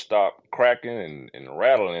my voice stopped cracking and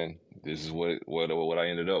rattling. This is what I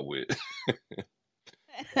ended up with.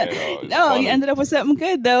 And it's No, you funny. ended up with something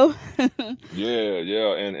good though. Yeah,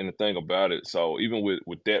 yeah, and the thing about it, so even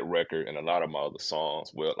with that record and a lot of my other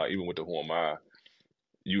songs, well, like even with the Who Am I,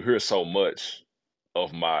 you hear so much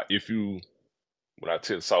of my if you when I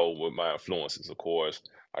tell so with my influences, of course,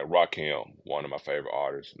 like Rakim, one of my favorite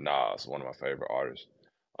artists, Nas, one of my favorite artists.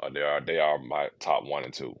 They are my top one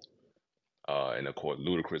and two. And of course,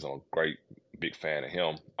 Ludacris, I'm a great big fan of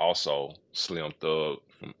him. Also, Slim Thug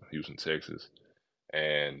from Houston, Texas,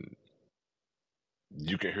 and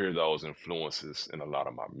you can hear those influences in a lot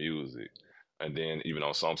of my music. And then even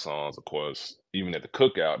on some songs, of course, even at the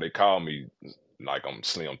cookout, they call me like I'm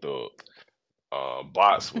Slim Thug.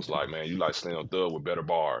 Bots was like, man, you like Slim Thug with better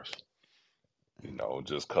bars,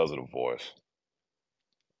 just because of the voice.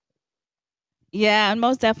 Yeah, and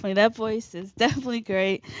most definitely that voice is definitely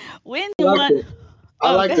great. When I you liked want, it. I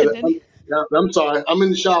oh, go liked ahead, it. Denny. Yeah, I'm sorry. I'm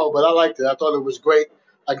in the shower, but I liked it. I thought it was great.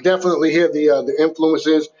 I definitely hear the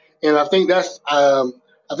influences, and I think that's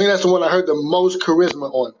the one I heard the most charisma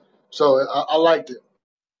on. So I liked it.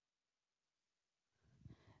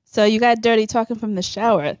 So you got dirty talking from the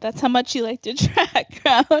shower. That's how much you like to track,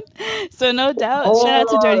 Crown. So no doubt. Shout out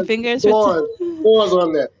Hold to Dirty on, Fingers for. pause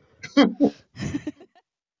on that.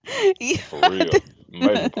 Yeah. For real.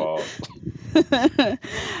 Major pause.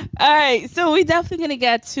 All right, so we definitely gonna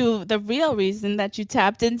get to the real reason that you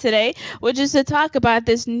tapped in today, which is to talk about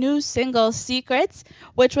this new single "Secrets,"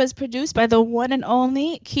 which was produced by the one and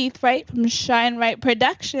only Keith Wright from Shine Right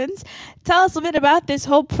Productions. Tell us a bit about this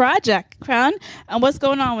whole project, Crown, and what's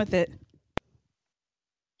going on with it.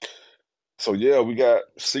 So yeah, we got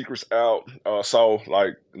secrets out. So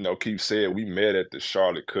like Keith said, we met at the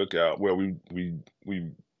Charlotte Cookout where we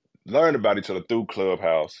learned about each other through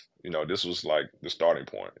Clubhouse. This was like the starting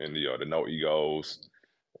point in the No Egos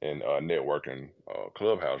and networking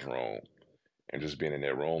Clubhouse room, and just being in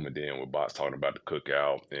that room, and then with Bots talking about the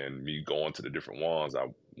cookout and me going to the different ones. I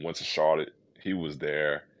went to Charlotte. He was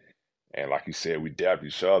there, and like he said, we dapped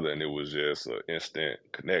each other, and it was just an instant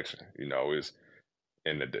connection. It's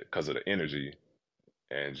in the because of the energy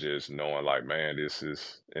and just knowing like, man, this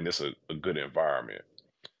a good environment.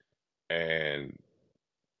 And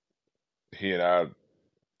he and I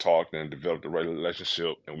talked and developed a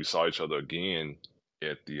relationship, and we saw each other again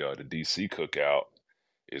at the DC cookout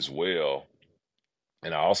as well.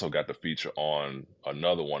 And I also got the feature on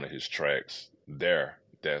another one of his tracks there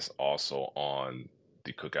that's also on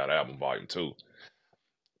the Cookout album Volume 2.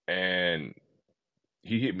 And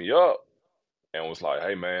he hit me up and was like,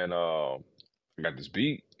 hey man, I got this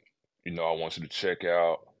beat, I want you to check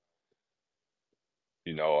out.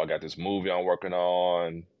 I got this movie I'm working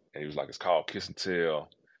on. And he was like, it's called Kiss and Tell.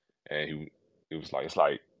 And he was like, it's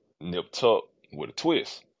like Nip Tuck with a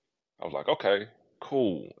twist. I was like, okay,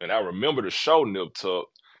 cool. And I remember the show Nip Tuck,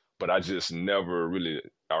 but I just never really,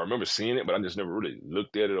 I remember seeing it, but I just never really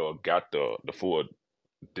looked at it or got the full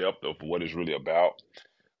depth of what it's really about.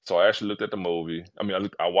 So I actually looked at the movie. I mean,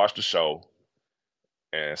 I watched the show,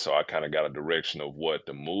 and so I kind of got a direction of what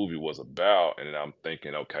the movie was about. And then I'm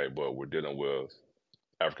thinking, okay, but we're dealing with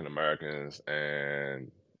African Americans,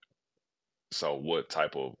 and so what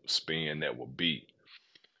type of spin that would be.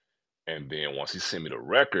 And then once he sent me the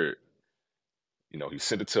record, he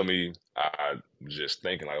sent it to me. I was just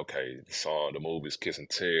thinking like, okay, the movie is Kiss and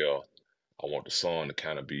Tell. I want the song to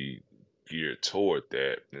kind of be geared toward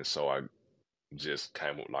that. And so I just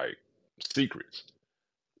came with like secrets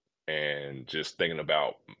and just thinking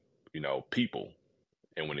about, people.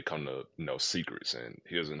 And when it come to, secrets and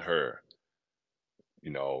his and her,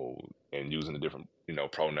 you know, and using the different,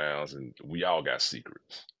 pronouns, and we all got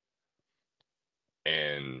secrets.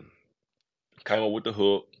 And came up with the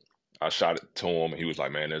hook. I shot it to him, and he was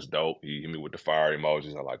like, "Man, that's dope." He hit me with the fire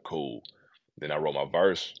emojis. I'm like, "Cool." Then I wrote my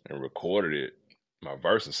verse and recorded it, my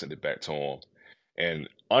verse, and sent it back to him. And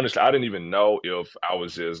honestly, I didn't even know if I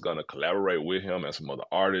was just gonna collaborate with him and some other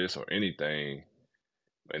artists or anything.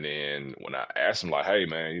 And then when I asked him, like, "Hey,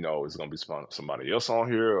 man, is it gonna be somebody else on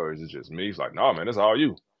here, or is it just me?" He's like, "No, man, it's all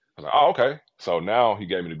you." I was like, "Oh, okay." So now he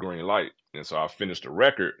gave me the green light, and so I finished the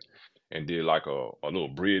record and did like a little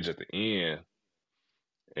bridge at the end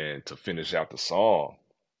and to finish out the song.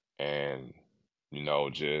 And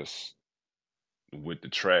just with the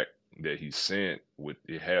track that he sent, with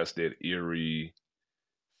it has that eerie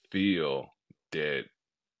feel that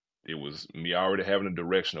it was me already having a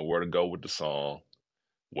direction of where to go with the song,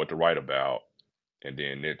 what to write about, and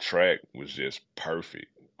then that track was just perfect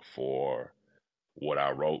for what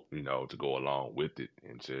I wrote, to go along with it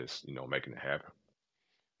and just, making it happen.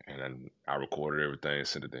 And then I recorded everything,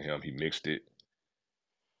 sent it to him. He mixed it,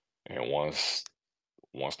 and once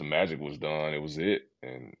the magic was done, it was it,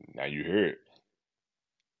 and now you hear it.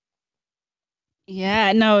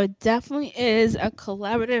 Yeah, no, it definitely is a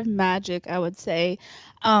collaborative magic, I would say.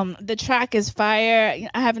 The track is fire.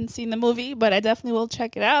 I haven't seen the movie, but I definitely will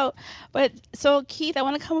check it out. But so, Keith, I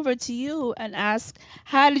want to come over to you and ask,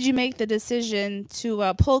 how did you make the decision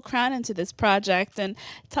to pull Crown into this project? And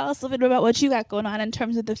tell us a little bit about what you got going on in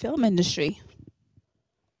terms of the film industry.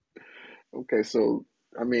 Okay, so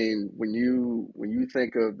I mean, when you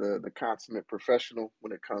think of the consummate professional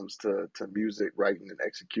when it comes to music writing and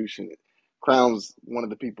execution, Crown's one of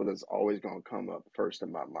the people that's always going to come up first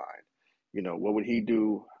in my mind. What would he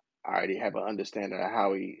do? I already have an understanding of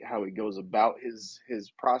how he goes about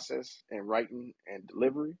his process and writing and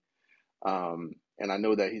delivery. And I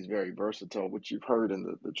know that he's very versatile, which you've heard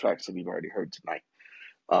in the tracks that we've already heard tonight.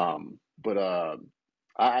 But I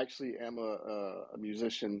actually am a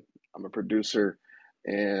musician. I'm a producer,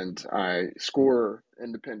 and I score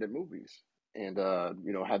independent movies. And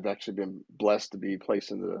have actually been blessed to be placed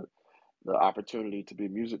in the opportunity to be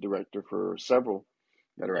music director for several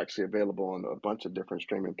that are actually available on a bunch of different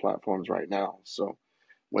streaming platforms right now. So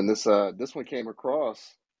when this one came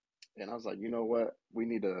across, and I was like, you know what, we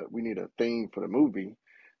need a theme for the movie.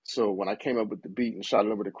 So when I came up with the beat and shot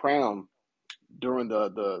it over to Crown, during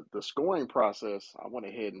the scoring process, I went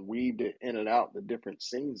ahead and weaved it in and out the different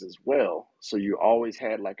scenes as well. So you always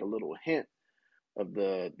had like a little hint of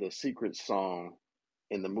the secret song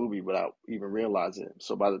in the movie without even realizing it.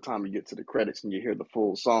 So by the time you get to the credits and you hear the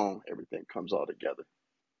full song, everything comes all together.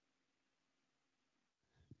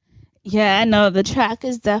 Yeah, I know the track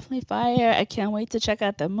is definitely fire. I can't wait to check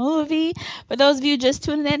out the movie. For those of you just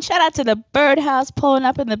tuning in, shout out to the Birdhouse pulling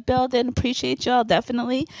up in the building. Appreciate y'all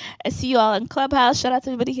definitely. I see you all in Clubhouse. Shout out to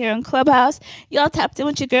everybody here in Clubhouse. Y'all tapped in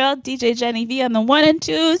with your girl DJ Jenny V on the 1 and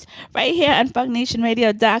 2s right here on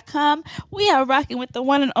FunkNationRadio.com. We are rocking with the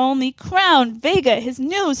one and only Crown Vega, his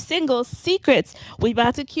new single Secrets. We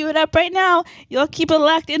about to cue it up right now. Y'all keep it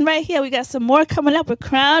locked in right here. We got some more coming up with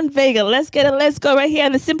Crown Vega. Let's get it. Let's go right here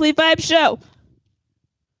on the Simply Vibe Show.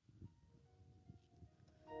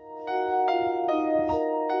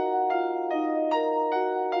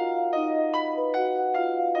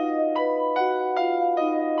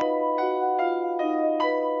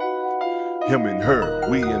 Him and her,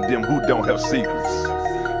 we and them who don't have secrets.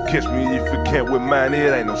 Catch me if you can't with mine,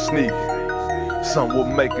 it ain't no sneaking. Some will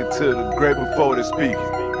make it to the grave before they speak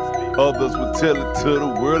it. Others will tell it to the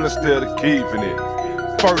world instead of keeping it.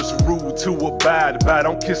 First rule to abide by,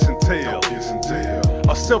 don't kiss and tell.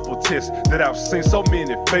 A simple test that I've seen so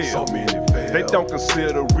many fail. They don't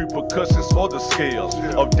consider repercussions or the scales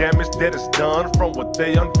of damage that is done from what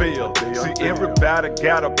they unveil. See, everybody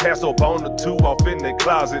got a pass up on the two off in their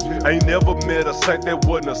closet. I ain't never met a saint that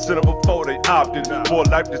wasn't a sinner before they opted for a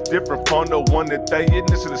life that's different from the one that they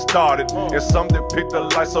initially started. And some that picked the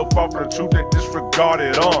light so far from the truth they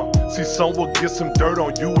disregarded. See, some will get some dirt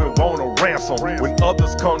on you and want a ransom, when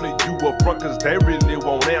others come to you up front cause they really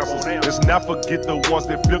want answers. Let's not forget the ones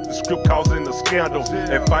that flip the script causing a scandal,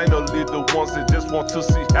 and finally the ones that just want to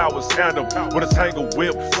see how it's handled. With a tangle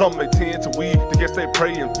whip, some may tend to weed to guess they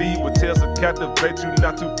pray and feed with tales that captivate you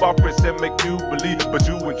not too far from that make you believe. But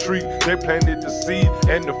you intrigue, they planted the seed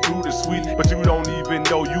and the fruit is sweet, but you don't even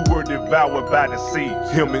know you were devoured by the seed.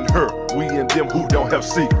 Him and her, we and them who don't have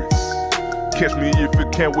secrets. Catch me if you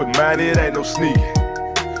can with mine, it ain't no sneaking.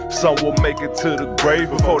 Some will make it to the grave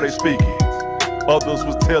before they speak it. Others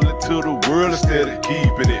will tell it to the world instead of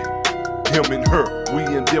keeping it. Him and her, we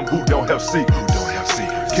and them who don't have secrets.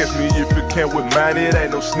 Catch me if you can with mine, it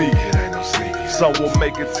ain't no sneaking. Some will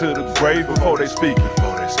make it to the grave before they speak it.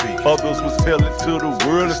 Others will tell it to the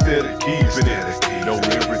world instead of keeping it. Know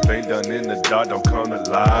everything done in the dark don't come to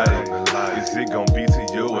light. Is it gon' be to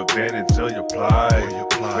your advantage or your plight?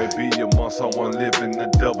 Maybe you want someone living a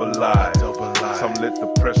double life. Some let the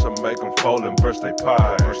pressure make them fall and burst they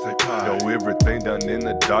pie. Know everything done in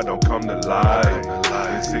the dark don't come to light.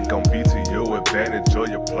 Is it gon' be to your advantage or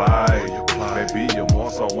your plight? Maybe you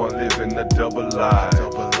want someone living a double life.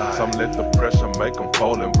 Some let the pressure make them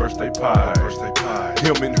fall and burst they pie.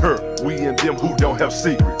 Him and her, we and them who don't have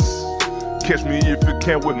secrets. Catch me if you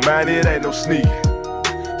can with mine, it ain't no sneaking.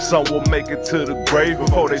 Some will make it to the grave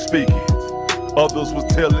before they speak it. Others will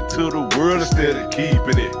tell it to the world instead of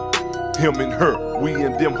keeping it. Him and her, we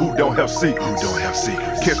and them who don't have secrets.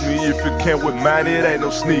 Catch me if you can with mine, it ain't no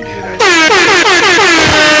sneaking.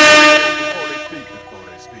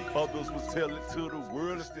 Others will tell it to the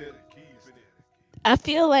world instead of keeping it. I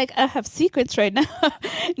feel like I have secrets right now.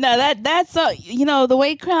 No, that's so the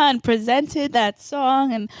way Crown presented that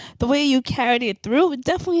song and the way you carried it through, it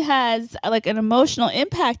definitely has like an emotional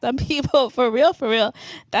impact on people for real, for real.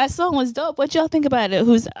 That song was dope. What y'all think about it?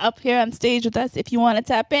 Who's up here on stage with us? If you want to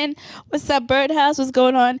tap in, what's up, Birdhouse? What's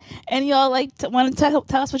going on? And y'all like want to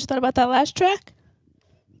tell us what you thought about that last track?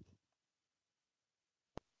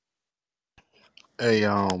 Hey,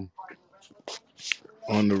 on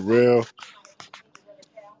the real,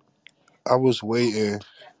 I was waiting,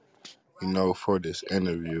 for this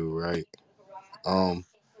interview, right? Um,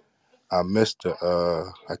 I missed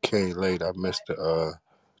I came late. I missed the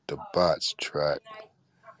bots track.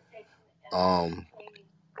 Um,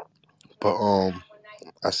 but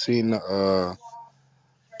I seen the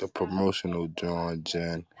promotional John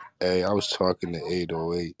Jen. Hey, I was talking to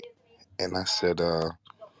 808, and I said,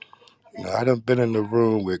 I done been in the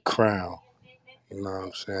room with Crown. You know what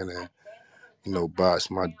I'm saying? And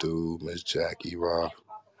Bots, my dude, Miss Jackie Roth.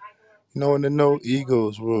 In the No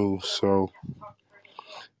Egos room. So,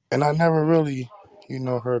 and I never really,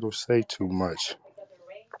 heard her say too much.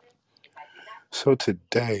 So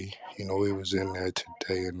today, we was in there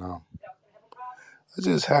today, and I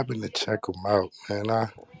just happened to check him out, man. I,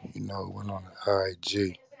 went on the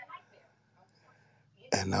IG,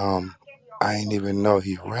 and I ain't even know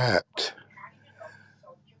he rapped.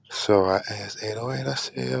 So I asked 808, I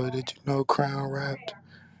said, yo, did you know Crown rapped?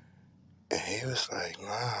 And he was like,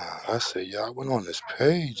 nah. I said, yeah, I went on his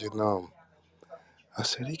page, and I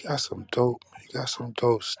said, he got some dope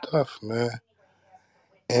stuff, man.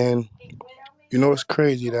 And it's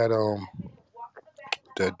crazy that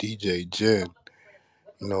DJ Jen,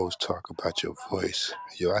 was talking about your voice.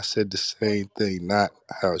 Yo, I said the same thing, not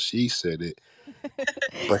how she said it,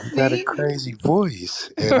 but he got a See? crazy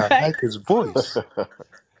voice, and I Right? like his voice.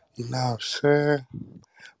 You know what I'm saying?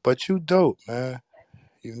 But you dope, man.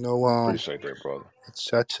 Appreciate that, brother.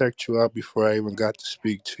 I checked you out before I even got to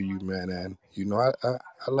speak to you, man, and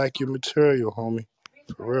I like your material, homie,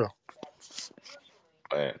 for real.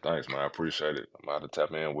 Man, thanks, man. I appreciate it. I'm about to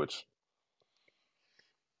tap in with you.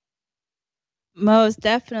 Most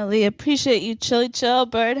definitely appreciate you, Chilly Chill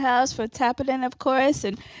Birdhouse, for tapping in, of course,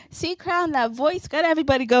 and see Crown. That voice got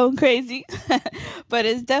everybody going crazy, but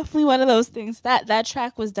it's definitely one of those things. That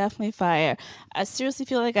track was definitely fire. I seriously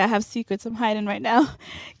feel like I have secrets I'm hiding right now.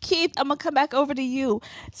 Keith, I'm gonna come back over to you.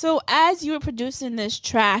 So, as you were producing this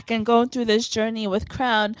track and going through this journey with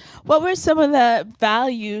Crown, what were some of the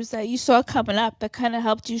values that you saw coming up that kind of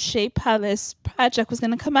helped you shape how this project was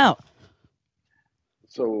gonna come out?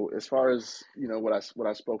 So as far as what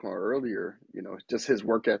I spoke on earlier, just his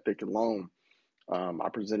work ethic alone, I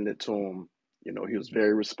presented it to him. He was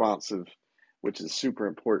very responsive, which is super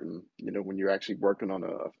important. When you're actually working on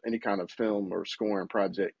any kind of film or scoring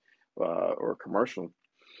project or commercial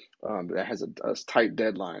that has a tight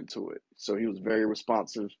deadline to it. So he was very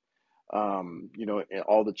responsive. And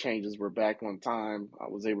all the changes were back on time. I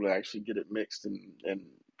was able to actually get it mixed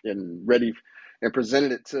and ready and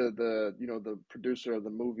presented it to the producer of the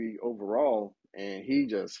movie overall, and he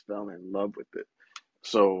just fell in love with it.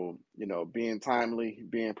 So, being timely,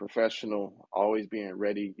 being professional, always being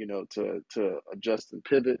ready, to adjust and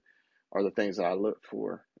pivot are the things that I look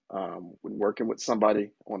for when working with somebody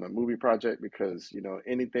on a movie project, because,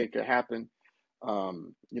 anything could happen.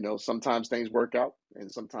 Sometimes things work out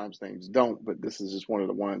and sometimes things don't, but this is just one of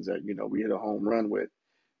the ones that, we hit a home run with.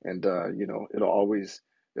 And, it'll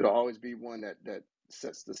always be one that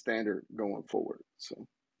sets the standard going forward. So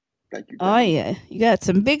thank you. Oh Thank you. yeah, you got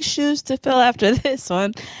some big shoes to fill after this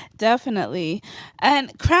one, definitely.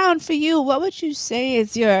 And Crown, for you, what would you say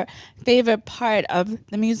is your favorite part of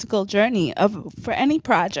the musical journey of for any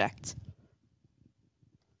project?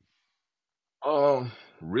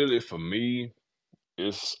 Really for me,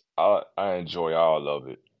 I enjoy all of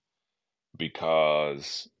it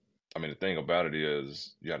because I mean the thing about it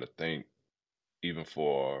is you got to think even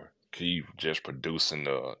for Keith just producing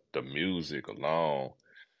the music alone,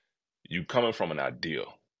 you coming from an idea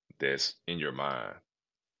that's in your mind.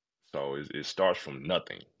 So it starts from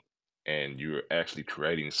nothing, and you're actually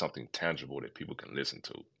creating something tangible that people can listen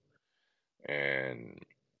to. And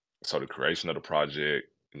so the creation of the project,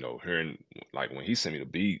 hearing like when he sent me the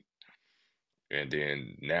beat, and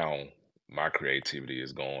then now my creativity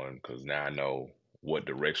is going because now I know what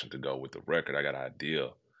direction to go with the record. I got an idea,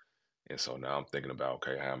 and so now I'm thinking about,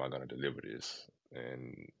 okay, how am I going to deliver this,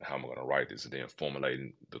 and how am I going to write this, and then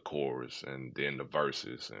formulating the chorus, and then the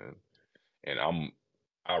verses, and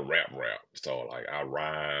I rap, so like I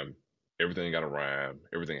rhyme. Everything got to rhyme.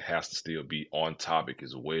 Everything has to still be on topic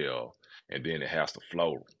as well, and then it has to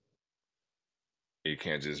flow. it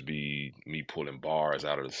can't just be me pulling bars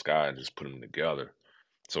out of the sky and just putting them together.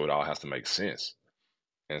 So it all has to make sense.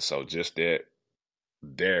 And so just that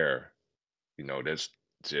there, that's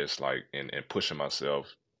just like and pushing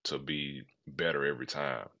myself to be better every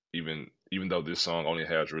time. Even though this song only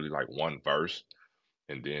has really like one verse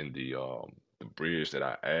and then the bridge that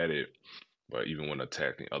I added, but even when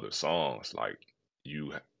attacking other songs, like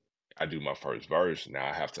you I do my first verse, now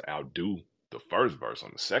I have to outdo the first verse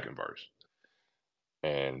on the second verse.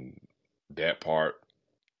 And that part,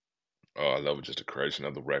 I love it, just the creation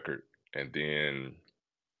of the record. And then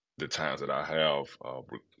the times that I have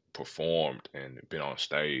performed and been on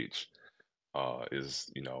stage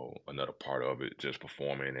is, another part of it, just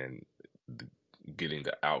performing and getting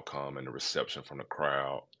the outcome and the reception from the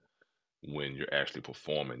crowd when you're actually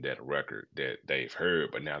performing that record that they've heard,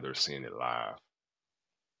 but now they're seeing it live.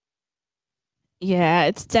 Yeah,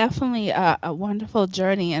 it's definitely a wonderful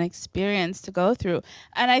journey and experience to go through.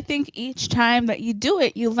 And I think each time that you do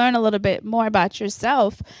it, you learn a little bit more about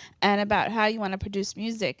yourself and about how you want to produce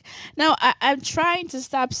music. Now, I'm trying to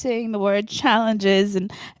stop saying the word challenges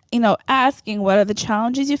and, asking what are the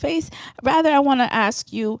challenges you face. Rather, I want to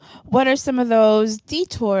ask you, what are some of those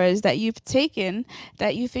detours that you've taken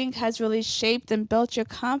that you think has really shaped and built your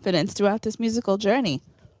confidence throughout this musical journey?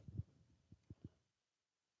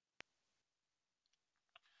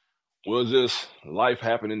 Well, just life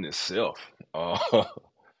happening itself. I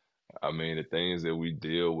mean, the things that we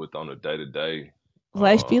deal with on a day to day.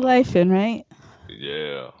 Life be life, right?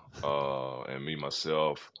 Yeah. And me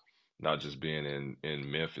myself, not just being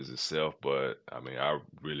in Memphis itself, but I mean, I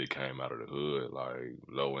really came out of the hood, like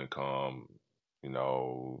low income,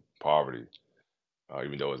 poverty.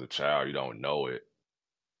 Even though as a child you don't know it,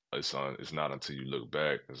 it's not until you look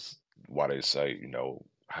back. It's why they say,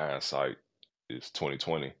 hindsight is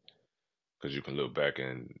 2020, because you can look back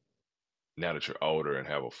and now that you're older and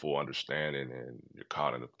have a full understanding and your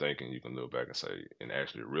cognitive thinking, you can look back and say and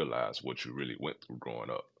actually realize what you really went through growing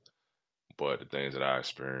up. But the things that I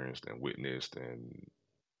experienced and witnessed, and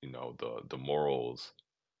the morals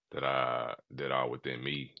that are within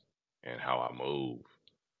me and how I move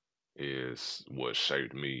is what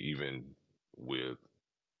shaped me, even with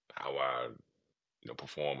how I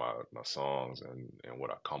perform my songs and what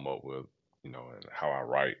I come up with, and how I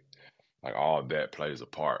write. Like all of that plays a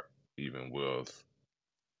part, even with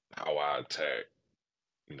how I attack,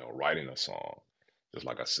 writing a song. Just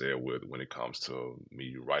like I said, with when it comes to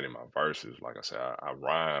me writing my verses, like I said, I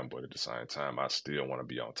rhyme, but at the same time, I still want to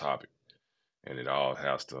be on topic, and it all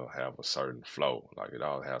has to have a certain flow. Like it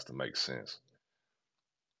all has to make sense.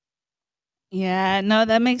 Yeah, no,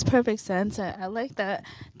 that makes perfect sense. I like that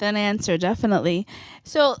answer definitely.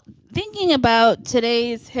 So, thinking about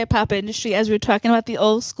today's hip hop industry, as we were talking about the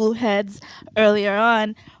old school heads earlier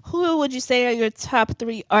on, who would you say are your top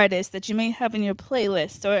three artists that you may have in your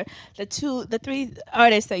playlist, or the three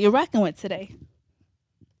artists that you're rocking with today?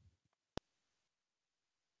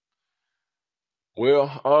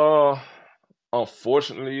 Well,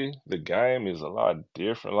 unfortunately, the game is a lot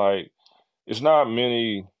different. Like it's not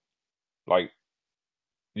many. Like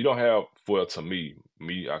you don't have, well, to me,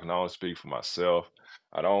 I can only speak for myself.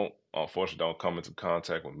 I don't, unfortunately, don't come into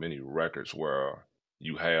contact with many records where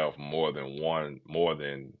you have more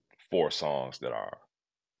than four songs that are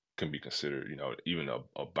can be considered, even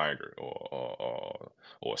a banger or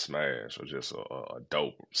a smash or just a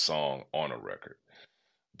dope song on a record.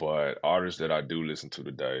 But artists that I do listen to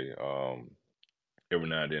today, every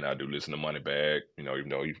now and then I do listen to Moneybag, even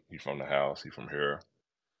though he from the house, he from here.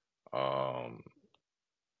 Um,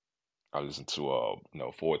 I listen to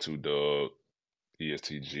 42 Dub,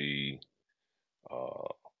 ESTG, uh,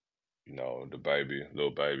 the baby,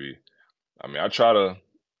 little baby. I mean, I try to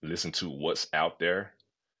listen to what's out there.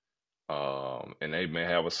 And they may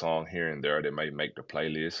have a song here and there that may make the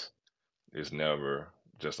playlist. It's never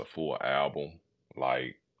just a full album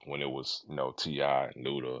like when it was, T.I. and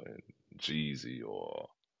Luda and Jeezy or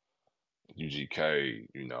UGK,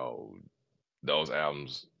 those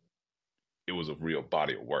albums, it was a real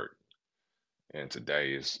body of work. And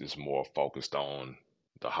today it's more focused on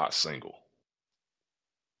the hot single.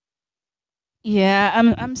 Yeah,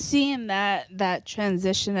 I'm seeing that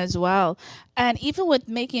transition as well. And even with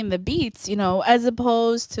making the beats, as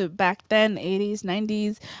opposed to back then, 80s,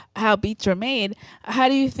 90s, how beats were made, how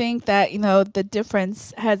do you think that, the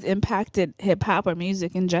difference has impacted hip hop or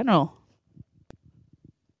music in general?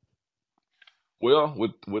 Well,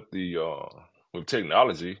 with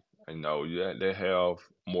technology, yeah, they have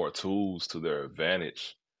more tools to their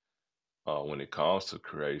advantage when it comes to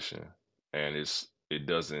creation, and it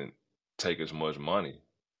doesn't take as much money.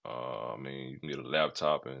 I mean, you can get a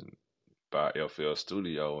laptop and by FL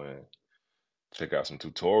Studio and check out some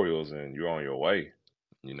tutorials, and you're on your way.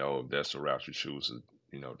 If that's the route you choose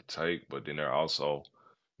to take. But then there are also,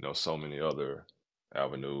 so many other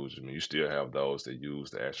avenues. I mean, you still have those that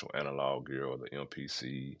use the actual analog gear or the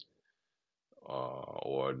MPC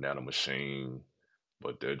or nano machine,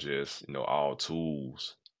 but they're just, all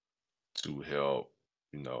tools to help,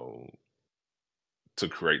 you know, to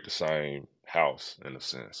create the same house in a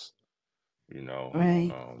sense, you know.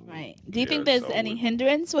 Right. Right. Do you think Yeah, there's so any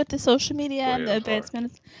hindrance with the social media go and ahead, the I'm sorry.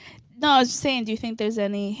 advancement? No, I was just saying, do you think there's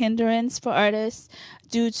any hindrance for artists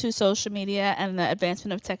due to social media and the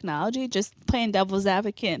advancement of technology? Just playing devil's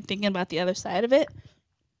advocate and thinking about the other side of it.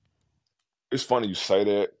 It's funny you say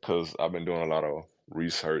that because I've been doing a lot of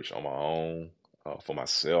research on my own for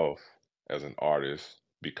myself as an artist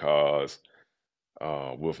because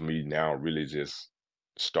with me now really just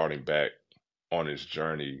starting back on this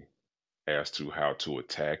journey as to how to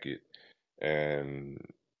attack it. And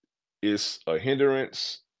it's a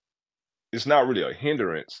hindrance. It's not really a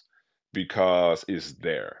hindrance because it's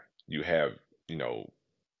there. You have, you know,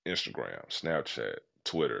 Instagram, Snapchat,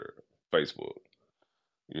 Twitter, Facebook,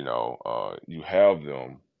 you have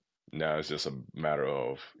them. Now it's just a matter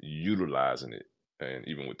of utilizing it. And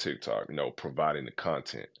even with TikTok, providing the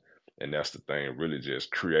content. And that's the thing, really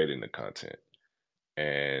just creating the content.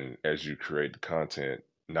 And as you create the content,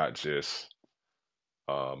 not just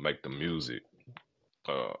make the music,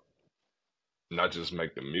 uh, not just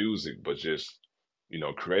make the music, but just,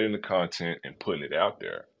 creating the content and putting it out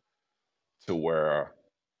there to where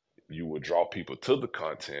you would draw people to the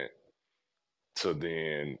content to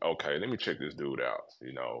then, okay, let me check this dude out.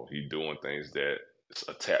 He doing things that is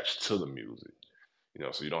attached to the music.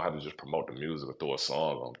 So you don't have to just promote the music or throw a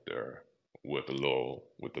song up there with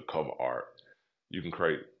the cover art. You can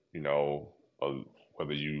create, a,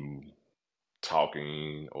 whether you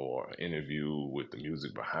talking or an interview with the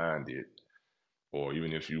music behind it, or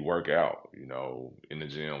even if you work out, in the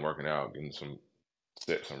gym working out, getting some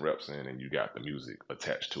steps and reps in, and you got the music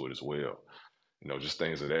attached to it as well. Just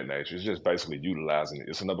things of that nature. It's just basically utilizing it.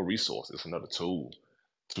 It's another resource. It's another tool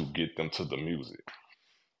to get them to the music.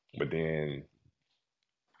 But then,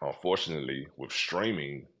 unfortunately, with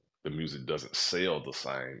streaming, the music doesn't sell the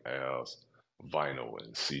same as vinyl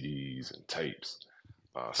and CDs and tapes.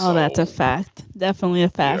 Oh, that's a So, fact. Definitely a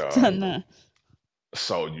fact. yeah. No.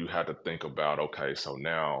 So you have to think about, okay, so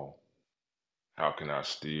now how can I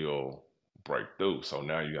still break through? So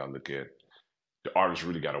now you got to look at the artist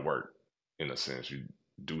really got to work in a sense. You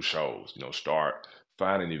do shows, start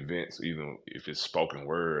finding events, even if it's spoken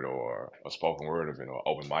word or a spoken word event or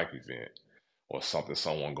open mic event or something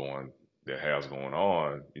someone going that has going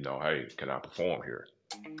on, hey, can I perform here?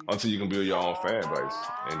 Until you can build your own fan base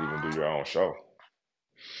and even do your own show.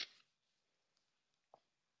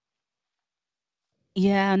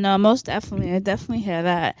 Yeah, no, most definitely. I definitely hear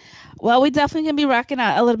that. Well, we definitely gonna be rocking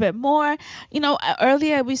out a little bit more.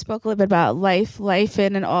 Earlier we spoke a little bit about life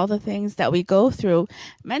and all the things that we go through.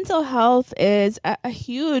 Mental health is a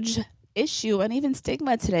huge issue and even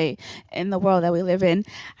stigma today in the world that we live in.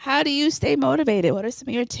 How do you stay motivated? What are some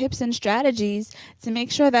of your tips and strategies to make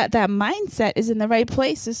sure that that mindset is in the right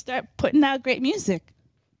place to start putting out great music?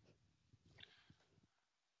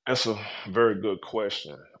 That's a very good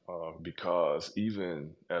question because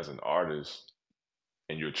even as an artist,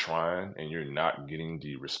 and you're trying and you're not getting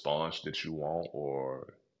the response that you want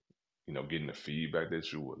or getting the feedback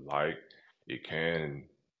that you would like, it can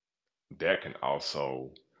that can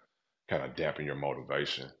also kind of dampen your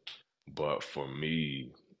motivation. But for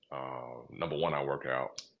me, number one, I work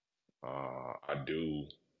out. I do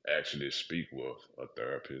actually speak with a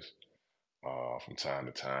therapist from time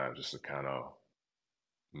to time just to kind of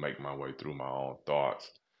make my way through my own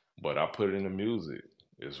thoughts. But I put it in the music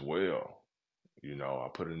as well. I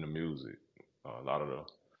put it in the music. A lot of the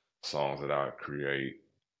songs that I create,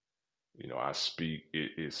 I speak,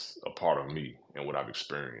 it's a part of me and what I've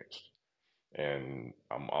experienced. And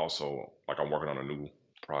I'm also, like, I'm working on a new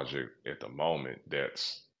project at the moment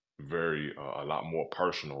that's a lot more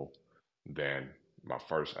personal than my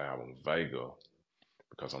first album, Vega,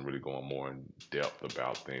 because I'm really going more in depth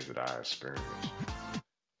about things that I experienced.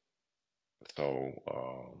 So,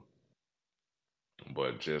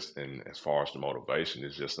 but just in as far as the motivation,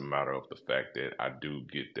 it's just a matter of the fact that I do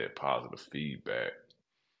get that positive feedback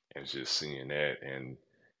and just seeing that, and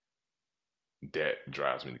that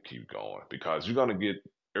drives me to keep going because you're gonna get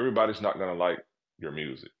everybody's not gonna like your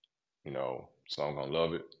music. Some gonna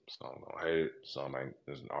love it, some gonna hate it, some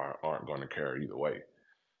aren't gonna care either way.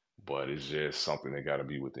 But it's just something that got to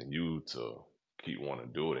be within you to keep wanting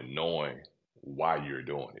to do it and knowing why you're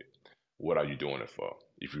doing it. What are you doing it for?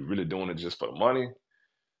 If you're really doing it just for the money,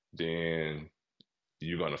 then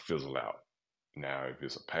you're gonna fizzle out. Now, if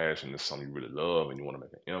it's a passion, it's something you really love, and you want to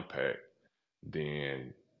make an impact,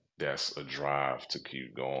 then that's a drive to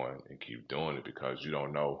keep going and keep doing it because you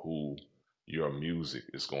don't know who your music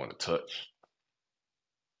is going to touch.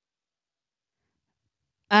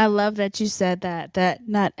 I love that you said that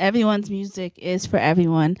not everyone's music is for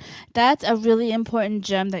everyone. That's a really important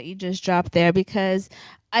gem that you just dropped there because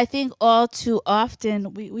I think all too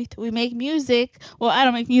often we make music. Well, I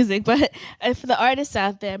don't make music, but for the artists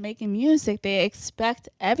out there making music, they expect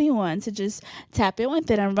everyone to just tap in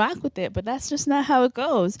with it and rock with it. But that's just not how it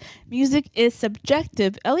goes. Music is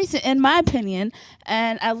subjective, at least in my opinion.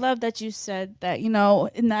 And I love that you said that,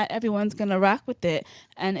 not everyone's going to rock with it.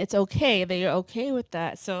 And it's okay that you're okay with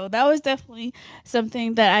that. So that was definitely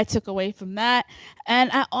something that I took away from that.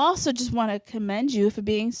 And I also just want to commend you for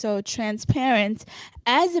being so transparent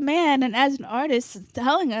as a man and as an artist,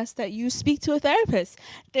 telling us that you speak to a therapist.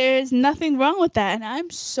 There's nothing wrong with that. And I'm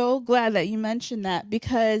so glad that you mentioned that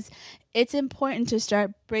because it's important to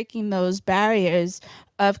start breaking those barriers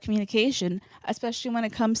of communication, especially when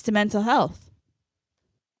it comes to mental health.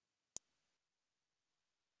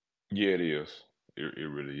 Yeah, it is. It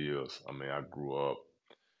really is. I mean, I grew up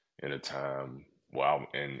in a time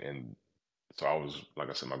and so I was like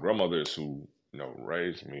I said, my grandmother is who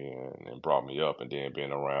raised me and brought me up, and then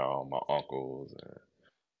being around my uncles and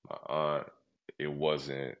my aunt, it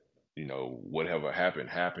wasn't whatever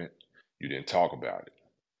happened. You didn't talk about it,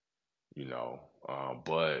 you know.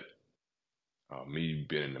 But me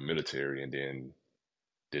being in the military and then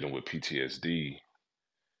dealing with PTSD,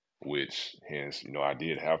 which hence I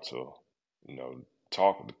did have to you know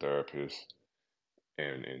talk with the therapist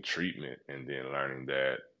and treatment, and then learning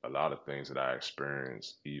that a lot of things that I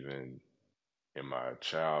experienced even in my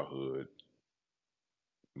childhood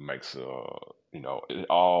makes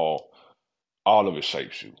all of it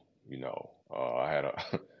shapes you. I had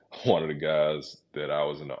a one of the guys that I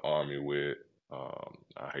was in the army with.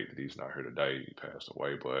 I hate that he's not here today. He passed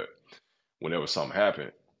away, but whenever something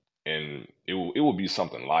happened, and it would be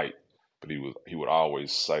something light, but he would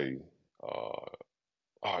always say, "Oh,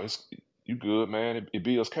 it's you good, man. It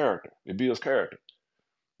builds character. It builds character."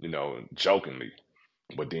 Jokingly.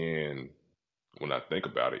 But then when I think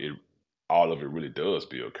about it, all of it really does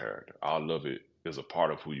build character. All of it is a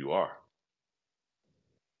part of who you are.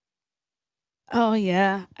 Oh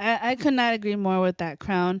yeah, I could not agree more with that,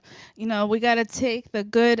 Crown. We got to take the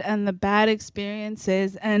good and the bad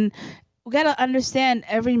experiences, and we got to understand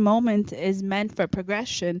every moment is meant for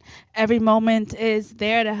progression. Every moment is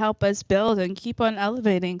there to help us build and keep on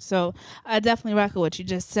elevating. So I definitely rock with what you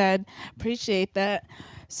just said. Appreciate that.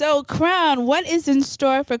 So Crown, what is in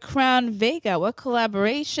store for Crown Vega? What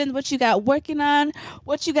collaborations? What you got working on?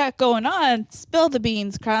 What you got going on? Spill the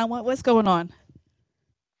beans, Crown. What's going on?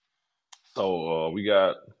 So we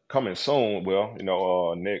got coming soon. Well,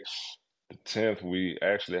 next the 10th, we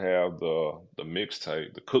actually have the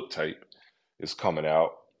mixtape, the cook tape is coming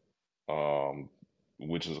out, um,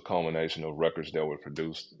 which is a culmination of records that were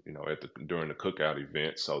produced, at the during the cookout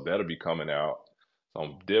event. So that'll be coming out. So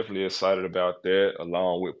I'm definitely excited about that,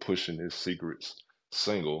 along with pushing this Secrets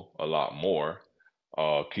single a lot more.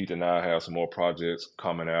 Keith and I have some more projects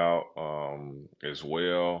coming out as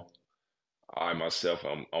well. I myself,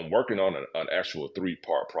 I'm working on an actual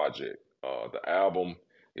three-part project. The album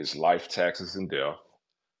is Life, Taxes, and Death.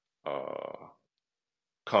 Uh,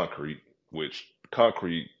 Concrete, which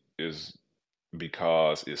concrete is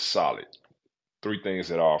because it's solid. Three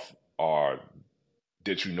things are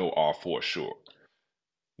that are for sure.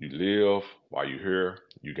 You live while you're here.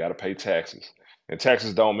 You got to pay taxes, and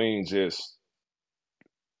taxes don't mean just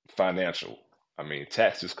financial. I mean,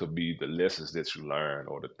 taxes could be the lessons that you learn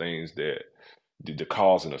or the things that the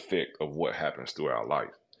cause and effect of what happens throughout life.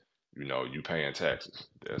 You paying taxes.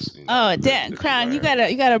 That's Oh, the lessons damn, that you Crown, learn.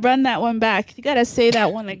 you gotta run that one back. You gotta say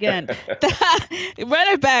that one again. Run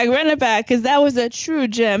it back, because that was a true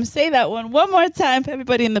gem. Say that one more time for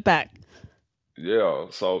everybody in the back. Yeah,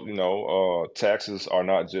 so taxes are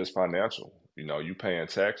not just financial. You paying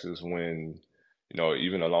taxes when,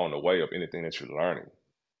 even along the way of anything that you're learning.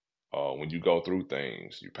 When you go through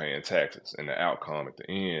things, you're paying taxes, and the outcome at the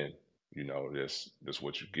end, that's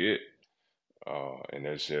what you get. And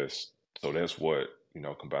that's just so that's what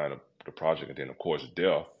combine the project, and then of course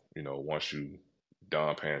death. Once you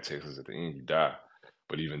done paying taxes at the end, you die.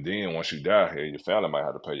 But even then, once you die, hey, your family might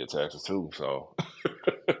have to pay your taxes too. So,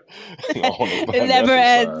 on the It never financial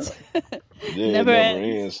side, ends. yeah, it Never never ends.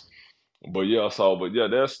 ends. But yeah,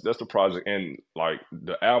 that's the project, and like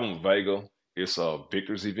the album Vega, it's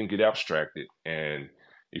Victors Even Get Abstracted, and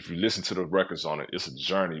if you listen to the records on it, it's a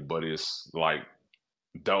journey, but it's like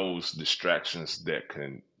those distractions that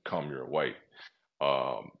can come your way.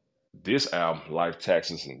 Um, this album, Life,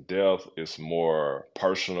 Taxes, and Death, is more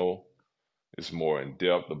personal. It's more in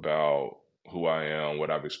depth about who I am,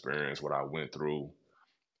 what I've experienced, what I went through,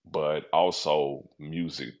 but also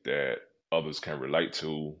music that others can relate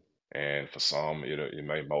to. And for some, it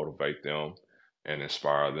may motivate them and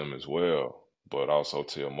inspire them as well, but also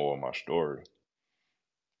tell more of my story.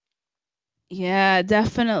 Yeah,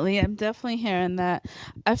 definitely. I'm definitely hearing that.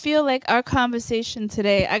 I feel like our conversation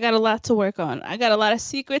today, I got a lot to work on. I got a lot of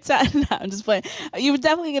secrets. No, I'm just playing. You were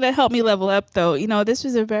definitely going to help me level up, though. This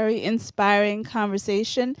was a very inspiring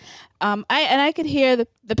conversation. I could hear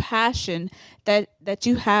the passion that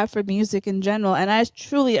you have for music in general, and I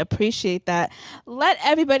truly appreciate that. Let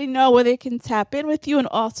everybody know where they can tap in with you and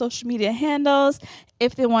all social media handles.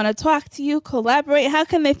 If they want to talk to you, collaborate, how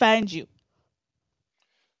can they find you?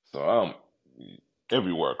 So I'm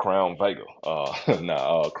everywhere, Crown Vega.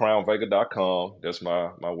 CrownVega.com. That's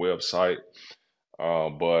my website.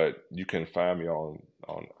 But you can find me on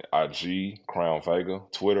IG, Crown Vega,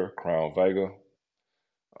 Twitter, Crown Vega.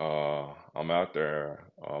 I'm out there.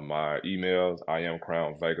 My emails,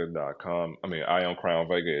 iamcrownvega.com.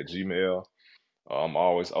 iamcrownvega@gmail. I'm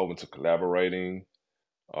always open to collaborating,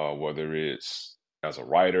 whether it's as a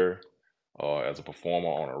writer, as a performer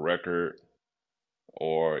on a record,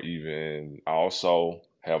 or even I also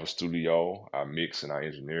have a studio. I mix and I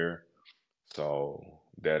engineer, so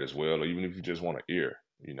that as well. Or even if you just want to ear,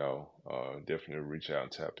 definitely reach out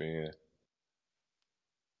and tap in.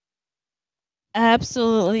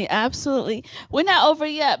 Absolutely, absolutely. We're not over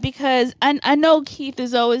yet because I know Keith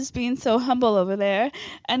is always being so humble over there,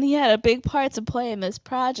 and he had a big part to play in this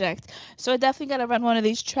project. So I definitely got to run one of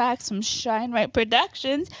these tracks from Shine Right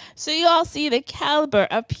Productions so you all see the caliber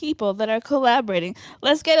of people that are collaborating.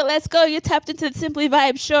 Let's get it, let's go. You're tapped into the Simply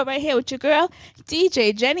Vibe show right here with your girl,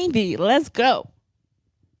 DJ Jenny V. Let's go.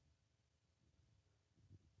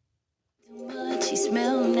 She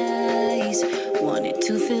smelled nice, wanted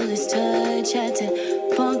to feel his touch, had to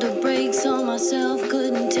pump the brakes on myself,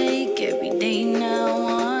 couldn't take every day now,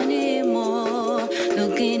 wanted more.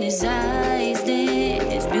 Look in his eyes, then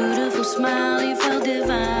his beautiful smile, he felt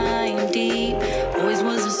divine, deep, always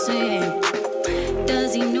was the same.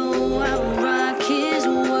 Does he know I would rock his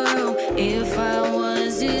world if I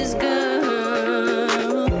was his girl?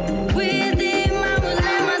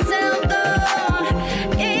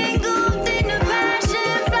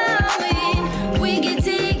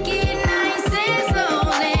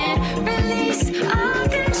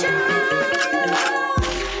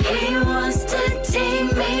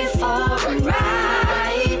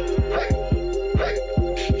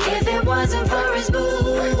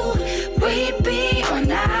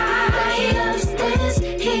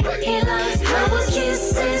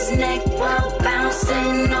 Neck while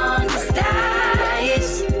bouncing on his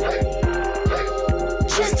thighs.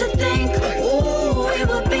 Just to think, ooh, it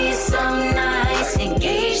would be so nice,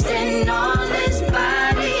 engaged in all his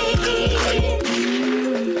body.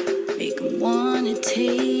 Make him wanna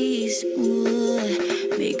taste, ooh,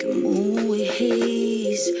 make him move with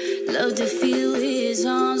haze. Love to feel his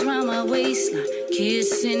arms round my waistline,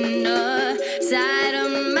 kissing the side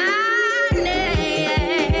of my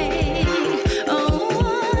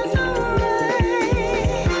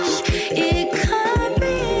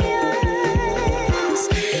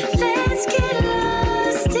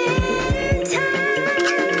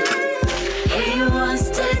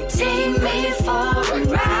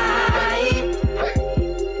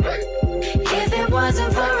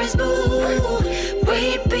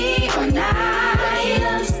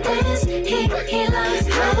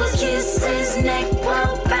neck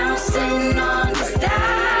while bouncing on his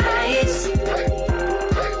thighs.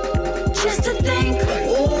 Just to think,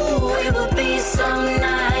 ooh, it would be so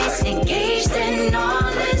nice, engaged in all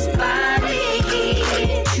his body.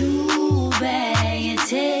 Too bad you're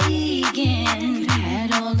taken. Could've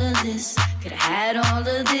had all of this, could've had all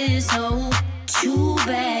of this. Oh, too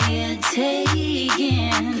bad you're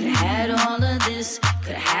taken. Could've had all of this,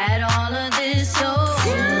 could've had all of this. Oh,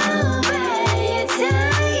 too bad you're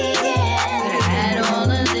taken. All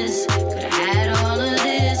of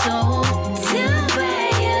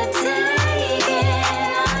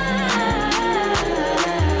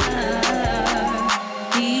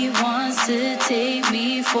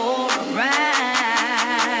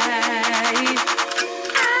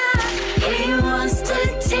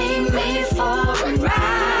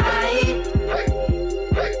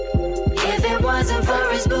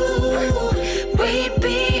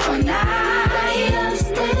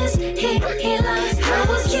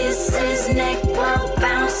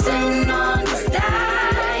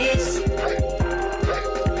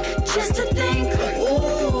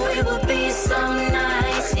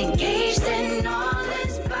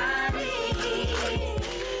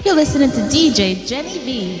You're listening to DJ Jenny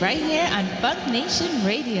V right here on Funk Nation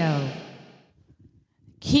Radio.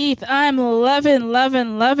 Keith, I'm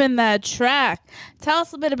loving that track. Tell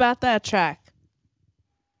us a bit about that track.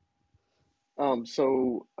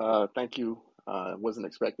 Thank you. Wasn't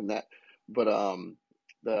expecting that, but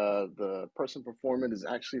the person performing is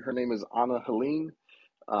actually, her name is Anna Helene.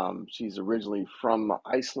 She's originally from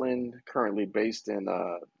Iceland, currently based in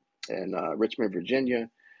Richmond, Virginia.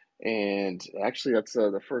 And actually, that's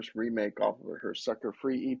the first remake off of her Sucker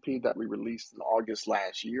Free EP that we released in August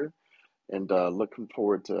last year. And looking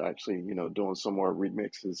forward to actually, doing some more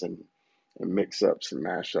remixes and mix-ups and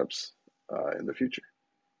mashups in the future.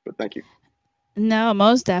 But thank you. No,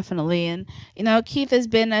 most definitely. And, Keith has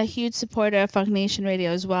been a huge supporter of Funk Nation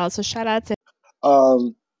Radio as well. So shout out to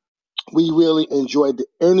We really enjoyed the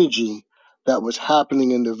energy that was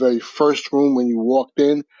happening in the very first room when you walked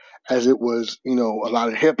in, as it was, a lot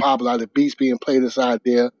of hip hop, a lot of beats being played inside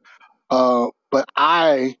there. But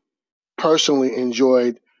I personally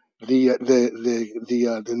enjoyed the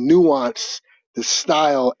nuance, the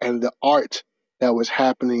style, and the art that was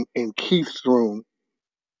happening in Keith's room.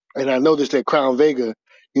 And I noticed that Crown Vega,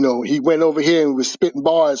 he went over here and was spitting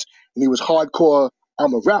bars, and he was hardcore.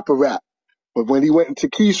 I'm a rapper rap. But when he went into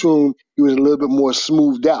Keith's room, he was a little bit more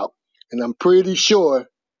smoothed out. And I'm pretty sure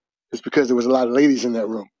it's because there was a lot of ladies in that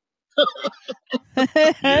room.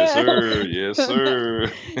 Yes, sir. Yes,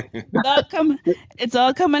 sir. It's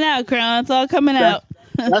all coming out, Crown. It's all coming out.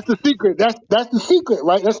 That's the secret. That's the secret,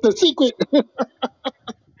 right? That's the secret.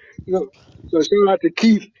 So shout out to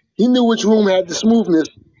Keith. He knew which room had the smoothness.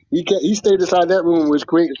 He stayed inside that room and was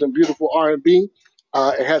creating some beautiful R&B.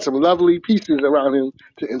 And had some lovely pieces around him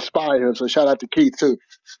to inspire him. So shout out to Keith too.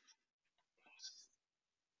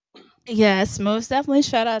 Yes, most definitely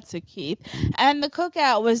shout out to Keith. And the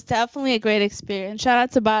cookout was definitely a great experience. Shout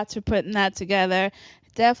out to Bots for putting that together.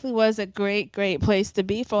 It definitely was a great place to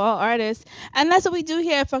be for all artists. And that's what we do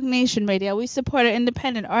here at Funk Nation Radio. We support our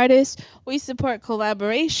independent artists. We support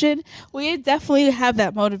collaboration. We definitely have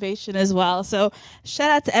that motivation as well. So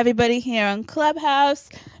shout out to everybody here on Clubhouse.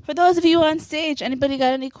 For those of you on stage, anybody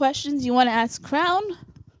got any questions you want to ask Crown?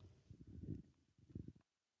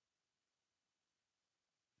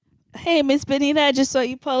 Hey, Miss Benita, I just saw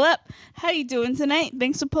you pull up. How you doing tonight?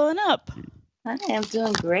 Thanks for pulling up. Hi, I'm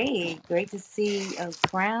doing great. Great to see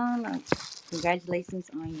Crown. Congratulations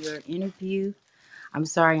on your interview. I'm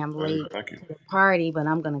sorry I'm late Thank you. to the party, but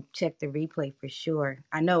I'm going to check the replay for sure.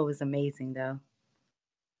 I know it was amazing, though.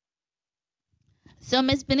 So,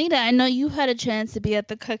 Miss Benita, I know you had a chance to be at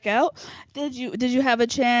the cookout. Did you have a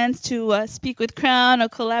chance to speak with Crown or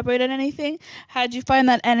collaborate on anything? How did you find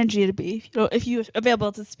that energy to be? If you're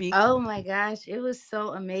available to speak. Oh my gosh, it was so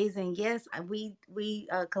amazing. Yes, we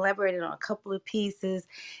collaborated on a couple of pieces,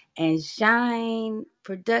 and Shine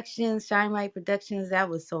Right Productions, that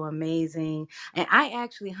was so amazing. And I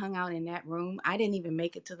actually hung out in that room. I didn't even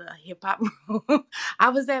make it to the hip hop room. I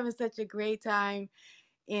was having such a great time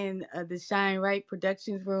in the Shine Right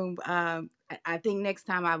Productions room. I think next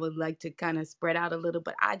time I would like to kind of spread out a little,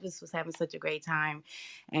 but I just was having such a great time.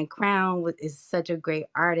 And Crown is such a great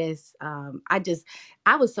artist. I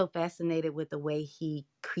was so fascinated with the way he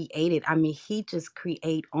created. I mean, he just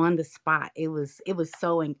create on the spot. It was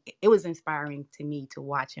inspiring to me to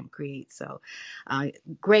watch him create. So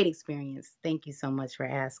great experience. Thank you so much for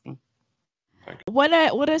asking. What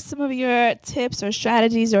are some of your tips or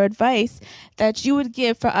strategies or advice that you would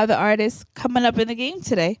give for other artists coming up in the game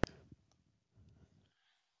today?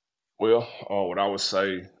 Well, what I would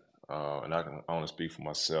say, and I can only speak for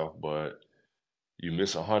myself, but you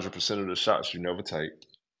miss 100% of the shots you never take.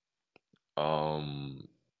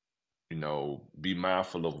 Be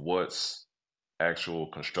mindful of what's actual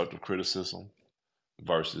constructive criticism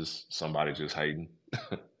versus somebody just hating.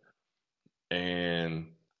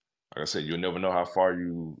 And like I said, you'll never know how far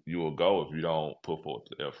you will go if you don't put forth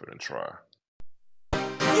the effort and try.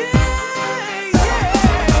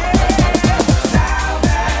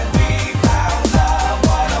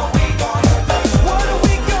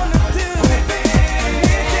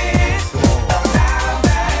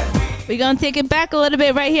 We're going to take it back a little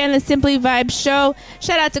bit right here on the Simply Vibe Show.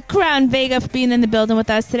 Shout out to Crown Vega for being in the building with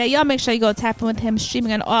us today. Y'all make sure you go tap in with him,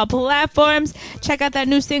 streaming on all platforms. Check out that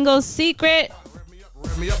new single, Secret.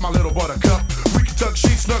 Rev me up, my little buttercup. We can tuck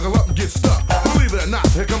sheets, snuggle up and get stuck. Believe it or not,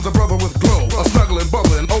 here comes a brother with glow. A snuggling,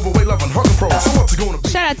 bubbling, overweight, loving, hugging pro. So what's it gonna be?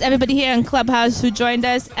 Shout out to everybody here in Clubhouse who joined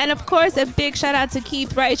us. And of course, a big shout out to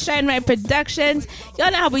Keith Wright, Shine Right Productions. Y'all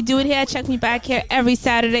know how we do it here. Check me back here every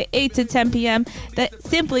Saturday, 8 to 10 p.m. The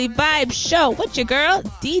Simply Vibe Show. What's your girl?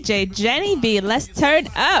 DJ Jenny B. Let's turn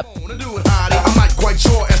up. I'm not quite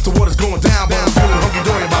sure as to what is going down, but I'm feeling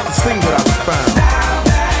hunky-dory about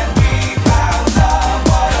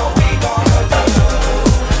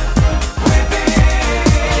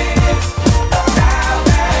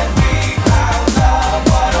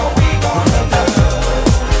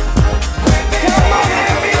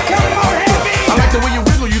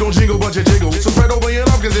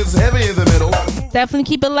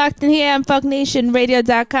Definitely keep it locked in here on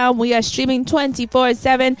FunkNationRadio.com. We are streaming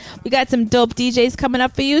 24/7. We got some dope DJs coming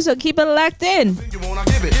up for you, so keep it locked in.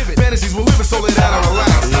 Fantasies will live it so lay down and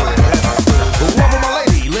relax. Love of my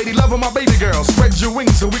lady, love of my baby girl. Spread your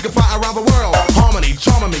wings so we can fly around the world. Harmony,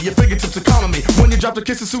 charming me, your fingertips are calming me. When you drop the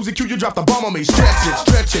kiss of Susie Q, you drop the bomb on me. Stretch it,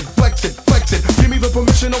 flex it. Give me the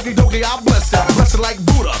permission, okie dokie, I'll bless it. Bless it like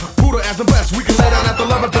Buddha as the best. We can lay down at the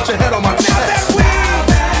love and put your head on my chest.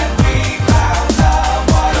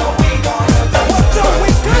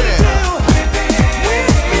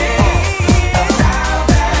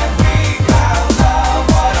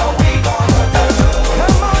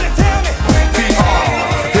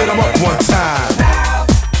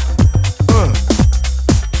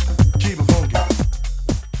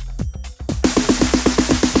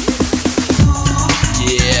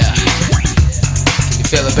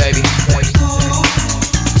 Feel it, baby.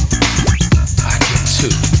 I can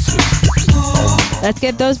too. Let's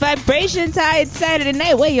get those vibrations high. It's Saturday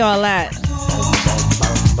night. Where y'all at?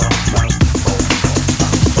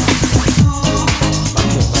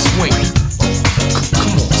 Swing.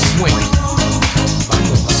 Come on, swing.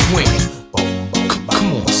 Swing. Come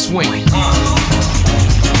on, swing.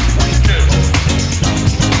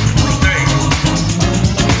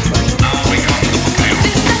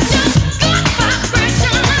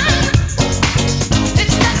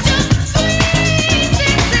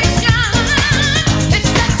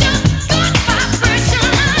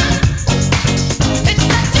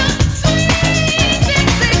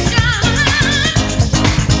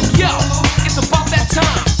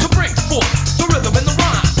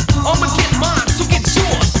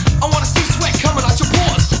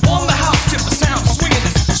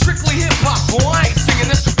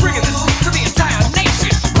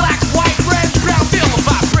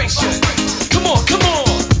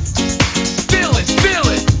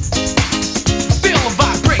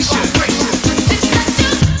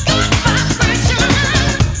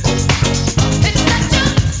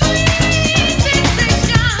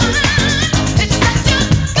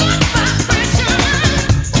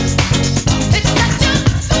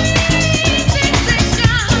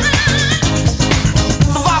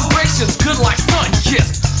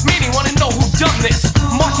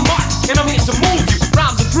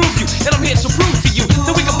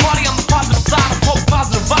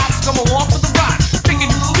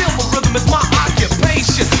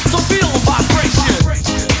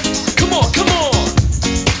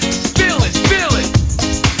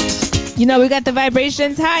 You know, we got the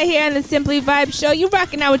vibrations high here on the Simply Vibe Show. You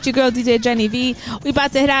rocking out with your girl, DJ Jenny V. We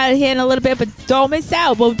about to head out of here in a little bit, but don't miss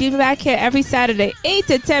out. We'll be back here every Saturday, 8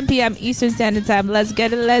 to 10 p.m. Eastern Standard Time. Let's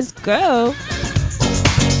get it. Let's go.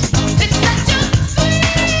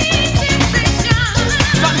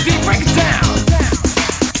 Break it down.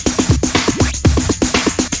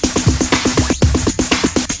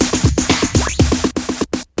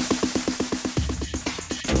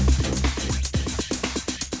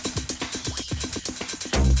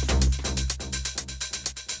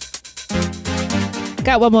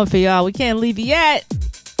 Got one more for y'all. We can't leave it yet.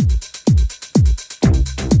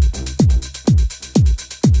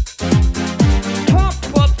 Pump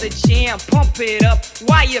up the jam, pump it up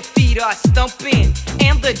while your feet are stumping.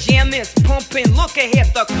 And the jam is pumping. Look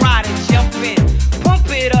ahead, the crowd is jumping. Pump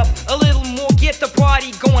it up a little more, get the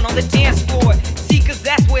party going on the dance floor. See, cause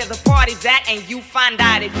that's where the party's at, and you find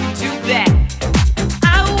out if you do that.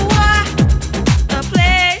 A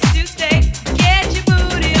place to stay. Get your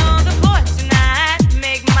booty on the floor tonight.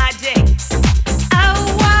 Make my day.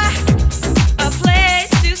 A place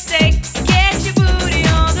to stay. Get your booty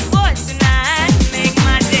on the floor tonight. Make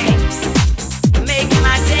my day. Make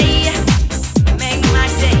my day. Make my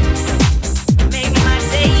day. Make my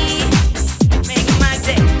day. Make my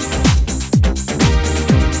day.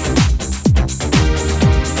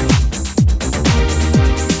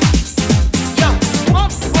 Yo,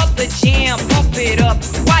 pump up the jam, pump it up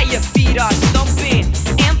while your feet are stumping.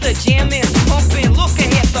 And the jam is pumping. Look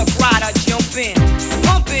ahead, the crowd are jumping.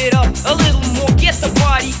 Pump it up a little more, get the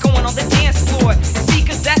party going on the dance floor. See,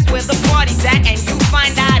 cause that's where the party's at, and you